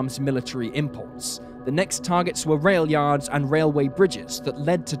Vietnam's military imports. The next targets were rail yards and railway bridges that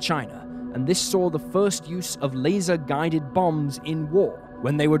led to China, and this saw the first use of laser-guided bombs in war,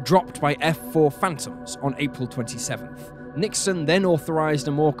 when they were dropped by F-4 Phantoms on April 27th. Nixon then authorized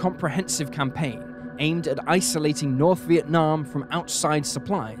a more comprehensive campaign aimed at isolating North Vietnam from outside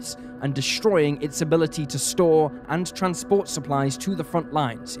supplies and destroying its ability to store and transport supplies to the front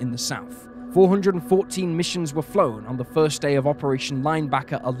lines in the south. 414 missions were flown on the first day of Operation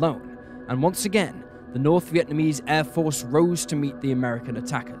Linebacker alone, and once again, the North Vietnamese Air Force rose to meet the American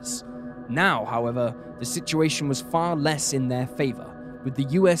attackers. Now, however, the situation was far less in their favor, with the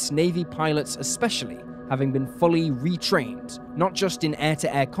US Navy pilots especially having been fully retrained, not just in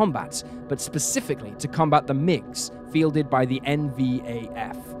air-to-air combat, but specifically to combat the MiGs fielded by the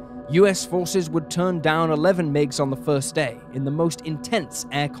NVAF. US forces would turn down 11 MiGs on the first day in the most intense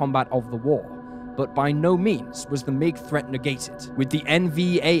air combat of the war, but by no means was the MiG threat negated, with the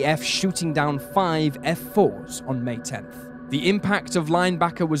NVAF shooting down 5 F-4s on May 10th. The impact of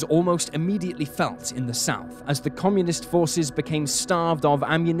linebacker was almost immediately felt in the South as the communist forces became starved of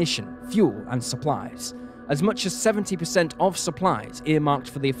ammunition, fuel, and supplies. As much as 70% of supplies earmarked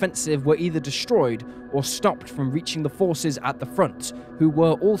for the offensive were either destroyed or stopped from reaching the forces at the front, who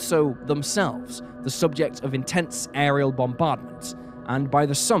were also, themselves, the subject of intense aerial bombardment, and by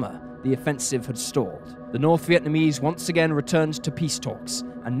the summer, the offensive had stalled. The North Vietnamese once again returned to peace talks,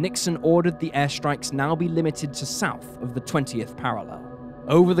 and Nixon ordered the airstrikes now be limited to south of the 20th parallel.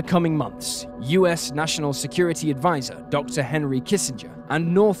 Over the coming months, US National Security Advisor Dr. Henry Kissinger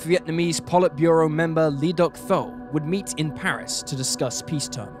and North Vietnamese Politburo member Le Duc Tho would meet in Paris to discuss peace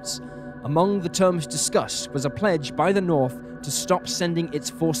terms. Among the terms discussed was a pledge by the North to stop sending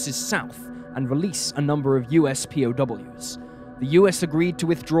its forces south and release a number of US POWs. The US agreed to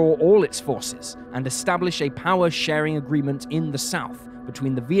withdraw all its forces and establish a power-sharing agreement in the south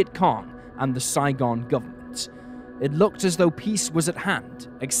between the Viet Cong and the Saigon government. It looked as though peace was at hand,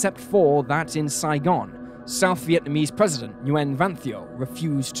 except for that in Saigon, South Vietnamese President Nguyen Van Thieu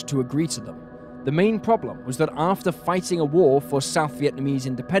refused to agree to them. The main problem was that after fighting a war for South Vietnamese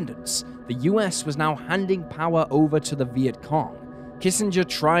independence, the US was now handing power over to the Viet Cong. Kissinger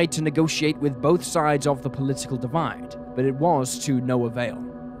tried to negotiate with both sides of the political divide, but it was to no avail.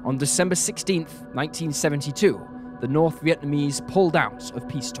 On December 16, 1972, the North Vietnamese pulled out of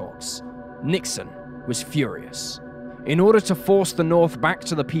peace talks. Nixon was furious. In order to force the North back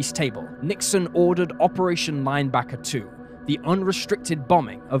to the peace table, Nixon ordered Operation Linebacker 2, the unrestricted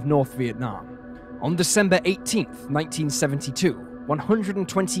bombing of North Vietnam. On December 18, 1972,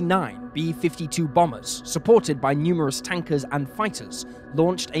 129 B-52 bombers, supported by numerous tankers and fighters,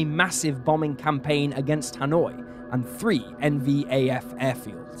 launched a massive bombing campaign against Hanoi and 3 NVAF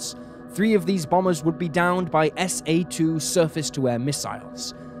airfields. 3 of these bombers would be downed by SA-2 surface-to-air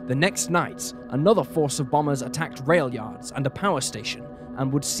missiles. The next night, another force of bombers attacked rail yards and a power station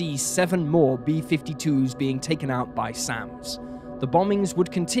and would see 7 more B-52s being taken out by SAMs. The bombings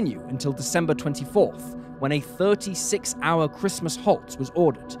would continue until December 24th, when a 36-hour Christmas halt was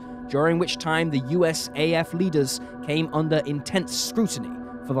ordered, during which time the USAF leaders came under intense scrutiny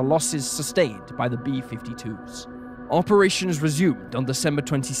for the losses sustained by the B-52s. Operations resumed on December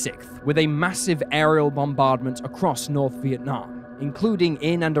 26th with a massive aerial bombardment across North Vietnam, including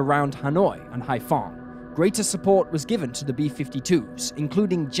in and around Hanoi and Haiphong. Greater support was given to the B-52s,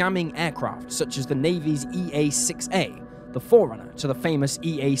 including jamming aircraft such as the Navy's EA-6A, the forerunner to the famous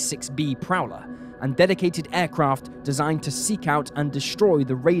EA-6B Prowler, and dedicated aircraft designed to seek out and destroy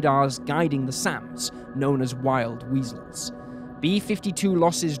the radars guiding the SAMs, known as Wild Weasels. B-52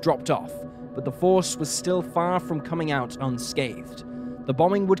 losses dropped off, but the force was still far from coming out unscathed. The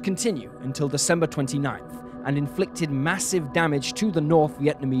bombing would continue until December 29th, and inflicted massive damage to the North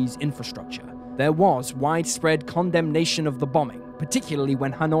Vietnamese infrastructure. There was widespread condemnation of the bombing, particularly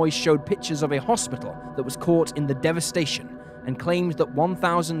when Hanoi showed pictures of a hospital that was caught in the devastation and claimed that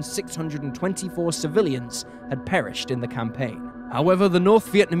 1,624 civilians had perished in the campaign. However, the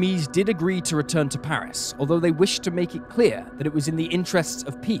North Vietnamese did agree to return to Paris, although they wished to make it clear that it was in the interests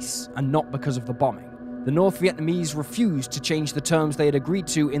of peace and not because of the bombing. The North Vietnamese refused to change the terms they had agreed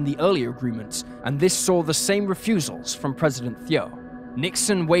to in the earlier agreements, and this saw the same refusals from President Thieu.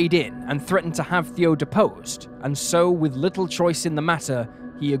 Nixon weighed in and threatened to have Thieu deposed, and so, with little choice in the matter,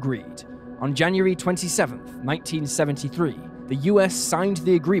 he agreed. On January 27, 1973, the US signed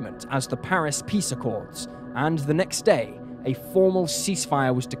the agreement as the Paris Peace Accords, and the next day, a formal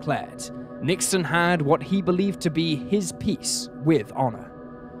ceasefire was declared. Nixon had what he believed to be his peace with honor.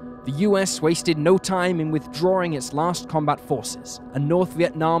 The US wasted no time in withdrawing its last combat forces, and North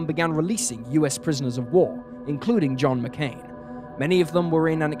Vietnam began releasing US prisoners of war, including John McCain. Many of them were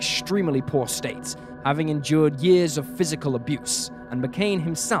in an extremely poor state, having endured years of physical abuse, and McCain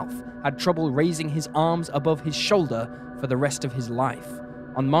himself had trouble raising his arms above his shoulder for the rest of his life.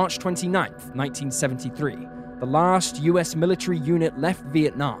 On March 29, 1973, the last US military unit left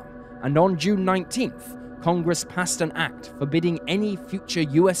Vietnam, and on June 19th, Congress passed an act forbidding any future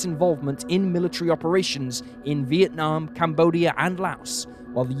US involvement in military operations in Vietnam, Cambodia, and Laos,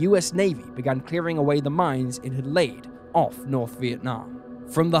 while the US Navy began clearing away the mines it had laid off North Vietnam.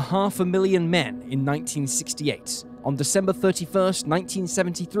 From the 500,000 men in 1968, on December 31st,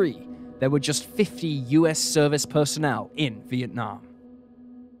 1973, there were just 50 US service personnel in Vietnam.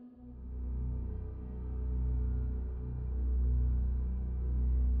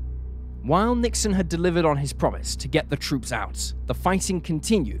 While Nixon had delivered on his promise to get the troops out, the fighting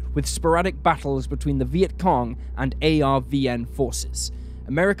continued with sporadic battles between the Viet Cong and ARVN forces.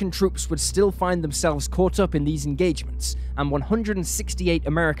 American troops would still find themselves caught up in these engagements, and 168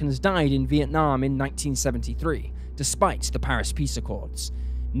 Americans died in Vietnam in 1973, despite the Paris Peace Accords.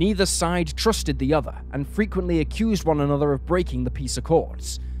 Neither side trusted the other and frequently accused one another of breaking the peace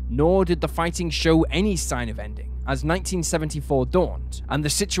accords. Nor did the fighting show any sign of ending, as 1974 dawned, and the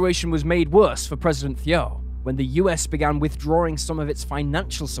situation was made worse for President Thieu when the US began withdrawing some of its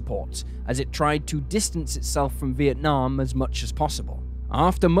financial support as it tried to distance itself from Vietnam as much as possible.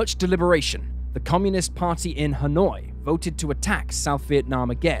 After much deliberation, the Communist Party in Hanoi voted to attack South Vietnam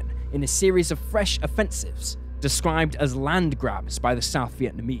again in a series of fresh offensives, described as land grabs by the South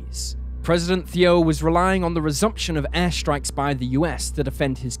Vietnamese. President Thieu was relying on the resumption of airstrikes by the US to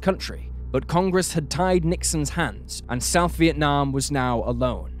defend his country, but Congress had tied Nixon's hands, and South Vietnam was now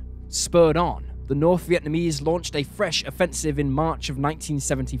alone. Spurred on, the North Vietnamese launched a fresh offensive in March of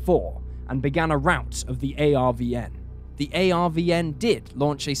 1974 and began a rout of the ARVN. The ARVN did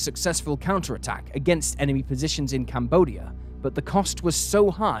launch a successful counterattack against enemy positions in Cambodia, but the cost was so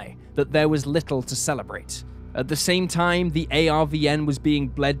high that there was little to celebrate. At the same time, the ARVN was being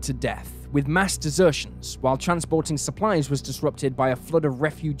bled to death, with mass desertions, while transporting supplies was disrupted by a flood of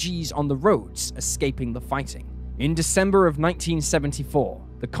refugees on the roads escaping the fighting. In December of 1974,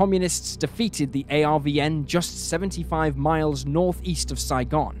 the Communists defeated the ARVN just 75 miles northeast of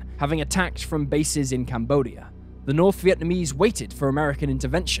Saigon, having attacked from bases in Cambodia. The North Vietnamese waited for American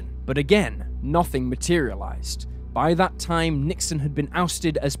intervention, but again, nothing materialized. By that time, Nixon had been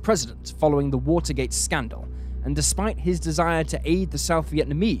ousted as president following the Watergate scandal, and despite his desire to aid the South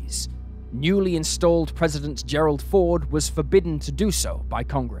Vietnamese, newly installed President Gerald Ford was forbidden to do so by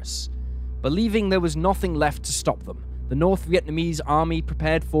Congress. Believing there was nothing left to stop them, the North Vietnamese army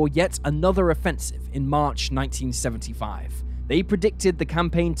prepared for yet another offensive in March 1975. They predicted the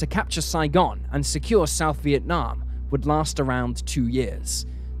campaign to capture Saigon and secure South Vietnam would last around 2 years.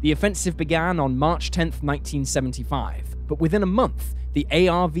 The offensive began on March 10, 1975, but within a month, the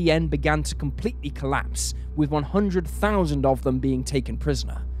ARVN began to completely collapse, with 100,000 of them being taken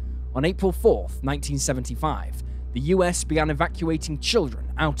prisoner. On April 4, 1975, the US began evacuating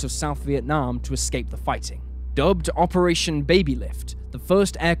children out of South Vietnam to escape the fighting. Dubbed Operation Baby Lift, the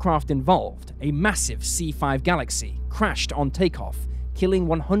first aircraft involved, a massive C-5 Galaxy, crashed on takeoff, killing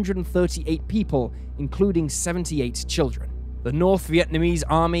 138 people, including 78 children. The North Vietnamese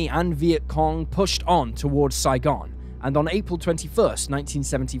Army and Viet Cong pushed on towards Saigon, and on April 21,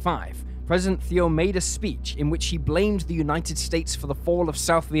 1975, President Thieu made a speech in which he blamed the United States for the fall of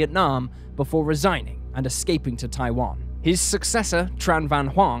South Vietnam before resigning and escaping to Taiwan. His successor, Tran Van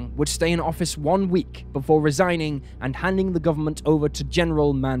Hoang, would stay in office 1 week before resigning and handing the government over to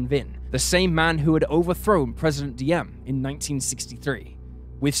General Man Vinh, the same man who had overthrown President Diem in 1963.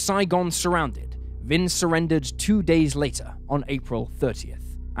 With Saigon surrounded, Vinh surrendered 2 days later, on April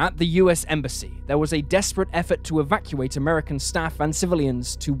 30th. At the US Embassy, there was a desperate effort to evacuate American staff and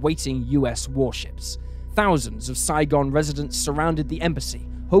civilians to waiting US warships. Thousands of Saigon residents surrounded the embassy,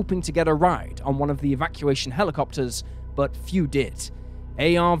 hoping to get a ride on one of the evacuation helicopters, but few did.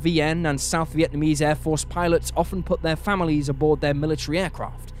 ARVN and South Vietnamese Air Force pilots often put their families aboard their military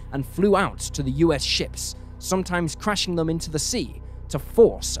aircraft and flew out to the US ships, sometimes crashing them into the sea to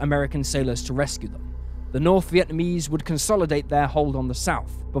force American sailors to rescue them. The North Vietnamese would consolidate their hold on the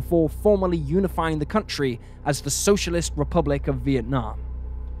South before formally unifying the country as the Socialist Republic of Vietnam.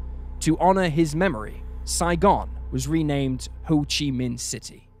 To honor his memory, Saigon was renamed Ho Chi Minh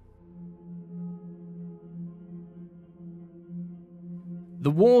City. The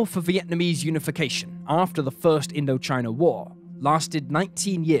War for Vietnamese Unification after the First Indochina War lasted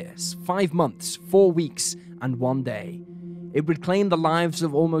 19 years, 5 months, 4 weeks, and 1 day. It would claim the lives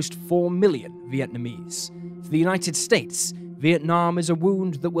of almost 4 million Vietnamese. For the United States, Vietnam is a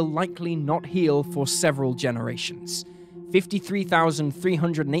wound that will likely not heal for several generations.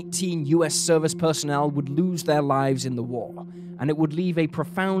 53,318 US service personnel would lose their lives in the war, and it would leave a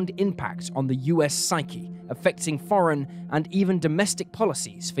profound impact on the US psyche, affecting foreign and even domestic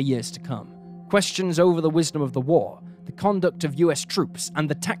policies for years to come. Questions over the wisdom of the war, the conduct of US troops, and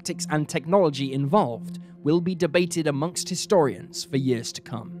the tactics and technology involved will be debated amongst historians for years to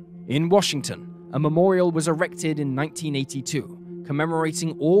come. In Washington, a memorial was erected in 1982,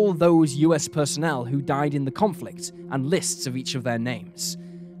 commemorating all those US personnel who died in the conflict and lists of each of their names.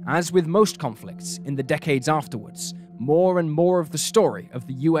 As with most conflicts in the decades afterwards, more and more of the story of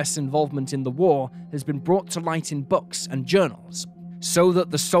the US involvement in the war has been brought to light in books and journals, so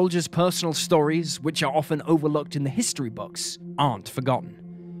that the soldiers' personal stories, which are often overlooked in the history books, aren't forgotten.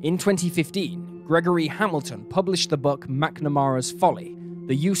 In 2015, Gregory Hamilton published the book McNamara's Folly,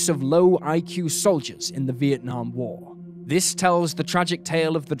 The Use of Low IQ Soldiers in the Vietnam War. This tells the tragic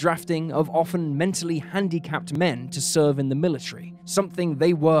tale of the drafting of often mentally handicapped men to serve in the military, something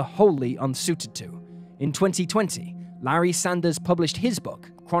they were wholly unsuited to. In 2020, Larry Sanders published his book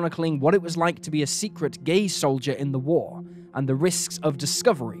chronicling what it was like to be a secret gay soldier in the war and the risks of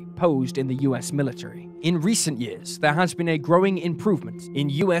discovery posed in the US military. In recent years, there has been a growing improvement in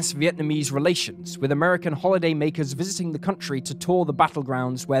US-Vietnamese relations, with American holidaymakers visiting the country to tour the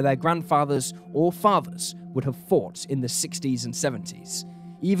battlegrounds where their grandfathers or fathers would have fought in the 60s and 70s.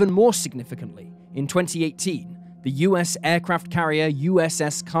 Even more significantly, in 2018, the US aircraft carrier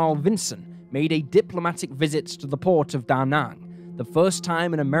USS Carl Vinson made a diplomatic visit to the port of Da Nang, the first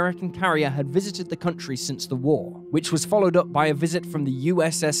time an American carrier had visited the country since the war, which was followed up by a visit from the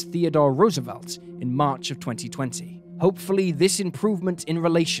USS Theodore Roosevelt in March of 2020. Hopefully, this improvement in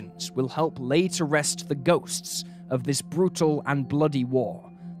relations will help lay to rest the ghosts of this brutal and bloody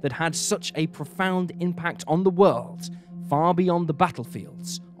war that had such a profound impact on the world far beyond the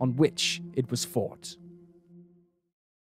battlefields on which it was fought.